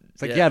 lads?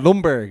 It's like,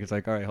 Lundberg. It's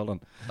like, all right, hold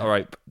on. All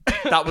right,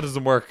 that one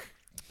doesn't work.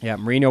 Yeah,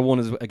 Mourinho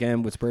won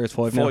again with Spurs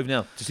 5-0. 5-0. Did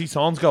you see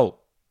Son's goal?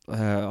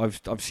 I've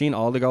seen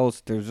all the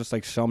goals. There was just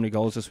like so many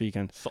goals this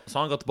weekend.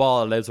 Son got the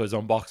ball outside his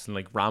own box and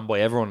like ran by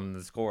everyone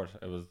and scored.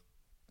 It was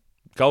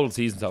goal of the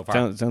season so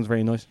far. Sounds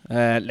very nice.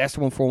 Leicester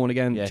won 4-1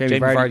 again. Yeah,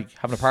 Jamie Vardy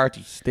having a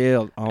party.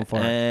 Still on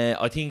fire.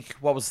 I think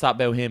what was that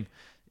about him?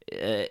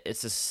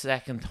 It's the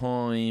second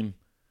time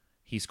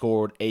he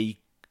scored in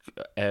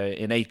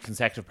 8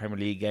 consecutive Premier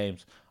League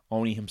games.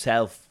 Only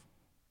himself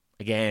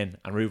again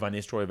and Ruud van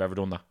Nistelrooy have ever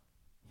done that.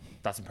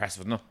 That's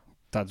impressive, isn't it?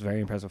 That's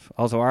very impressive.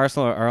 Also,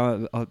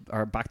 Arsenal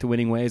are back to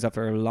winning ways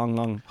after a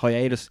long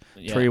hiatus.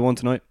 3-1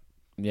 tonight.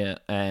 Yeah,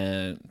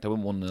 they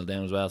went 1-0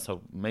 down as well.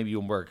 So maybe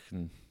Youngberg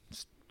can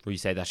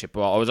re-say that shit.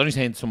 But I was only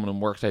saying to someone in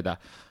work today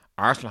that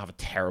Arsenal have a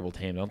terrible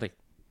team, don't they?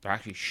 They're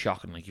actually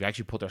shocking. Like, you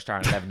actually put their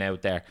starting 11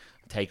 out there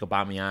and take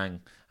Aubameyang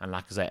and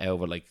Lacazette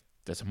over. Like,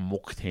 there's a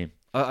muck team.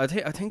 I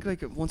think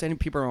like once any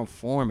people are on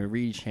form, it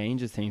really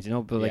changes things, you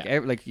know. But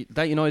like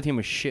that United team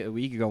was shit a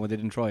week ago when they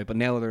didn't try it, but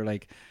now they're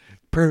like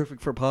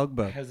perfect for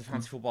Pogba. How's the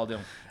fantasy football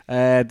doing?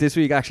 This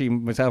week actually,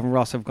 myself and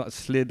Ross have got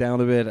slid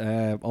down a bit.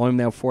 I'm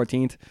now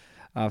 14th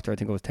after I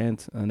think I was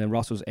 10th, and then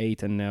Ross was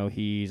 8th, and now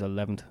he's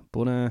 11th.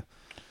 But do you know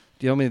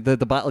what I mean?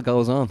 The battle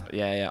goes on.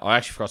 Yeah. I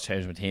actually forgot to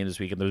change my team this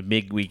week, and there was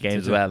midweek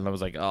games as well, and I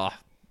was like,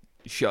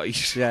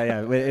 shite.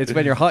 Yeah. It's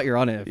when you're hot, you're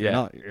on it. If you're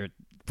not,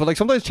 but like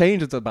sometimes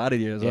change is a bad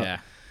idea as well. Yeah.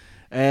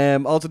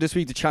 Also this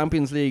week the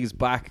Champions League is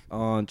back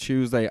on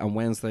Tuesday and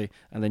Wednesday,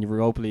 and then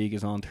Europa League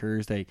is on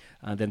Thursday,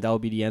 and then that'll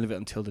be the end of it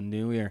until the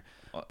new year.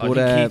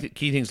 I think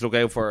key things to look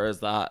out for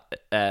is that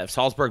if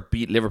Salzburg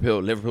beat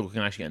Liverpool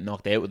can actually get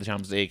knocked out with the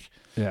Champions League.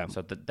 Yeah.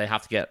 So they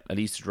have to get at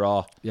least a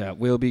draw. Yeah,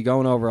 we'll be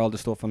going over all the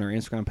stuff on our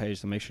Instagram page,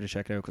 so make sure to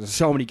check it out, because there's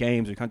so many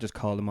games we can't just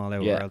call them all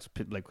out, or else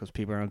because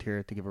people aren't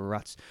here to give a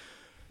rat's.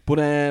 But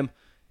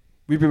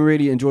we've been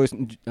really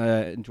enjoying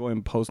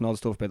posting all the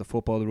stuff about the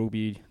football, the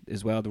rugby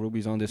as well. The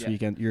rugby's on this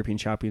weekend, European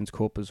Champions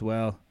Cup as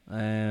well.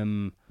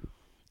 The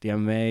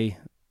MMA,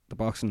 the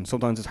boxing.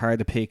 Sometimes it's hard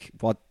to pick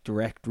what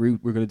direct route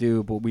we're going to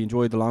do, but we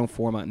enjoy the long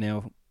format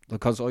now,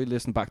 because I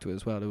listened back to it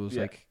as well. It was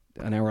like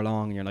an hour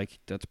long, and you're like,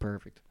 that's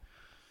perfect.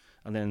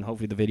 And then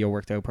hopefully the video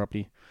worked out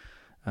properly.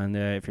 And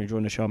if you're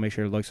enjoying the show, make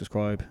sure to like,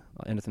 subscribe.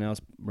 Anything else,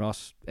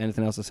 Ross?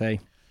 Anything else to say?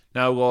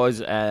 Now, guys,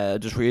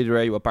 just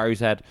reiterate what Barry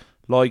said.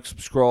 Like,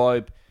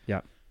 subscribe.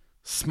 Yeah.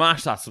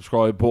 Smash that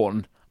subscribe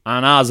button.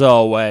 And as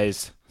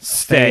always,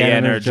 stay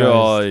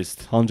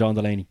energized. I'm John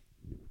Delaney.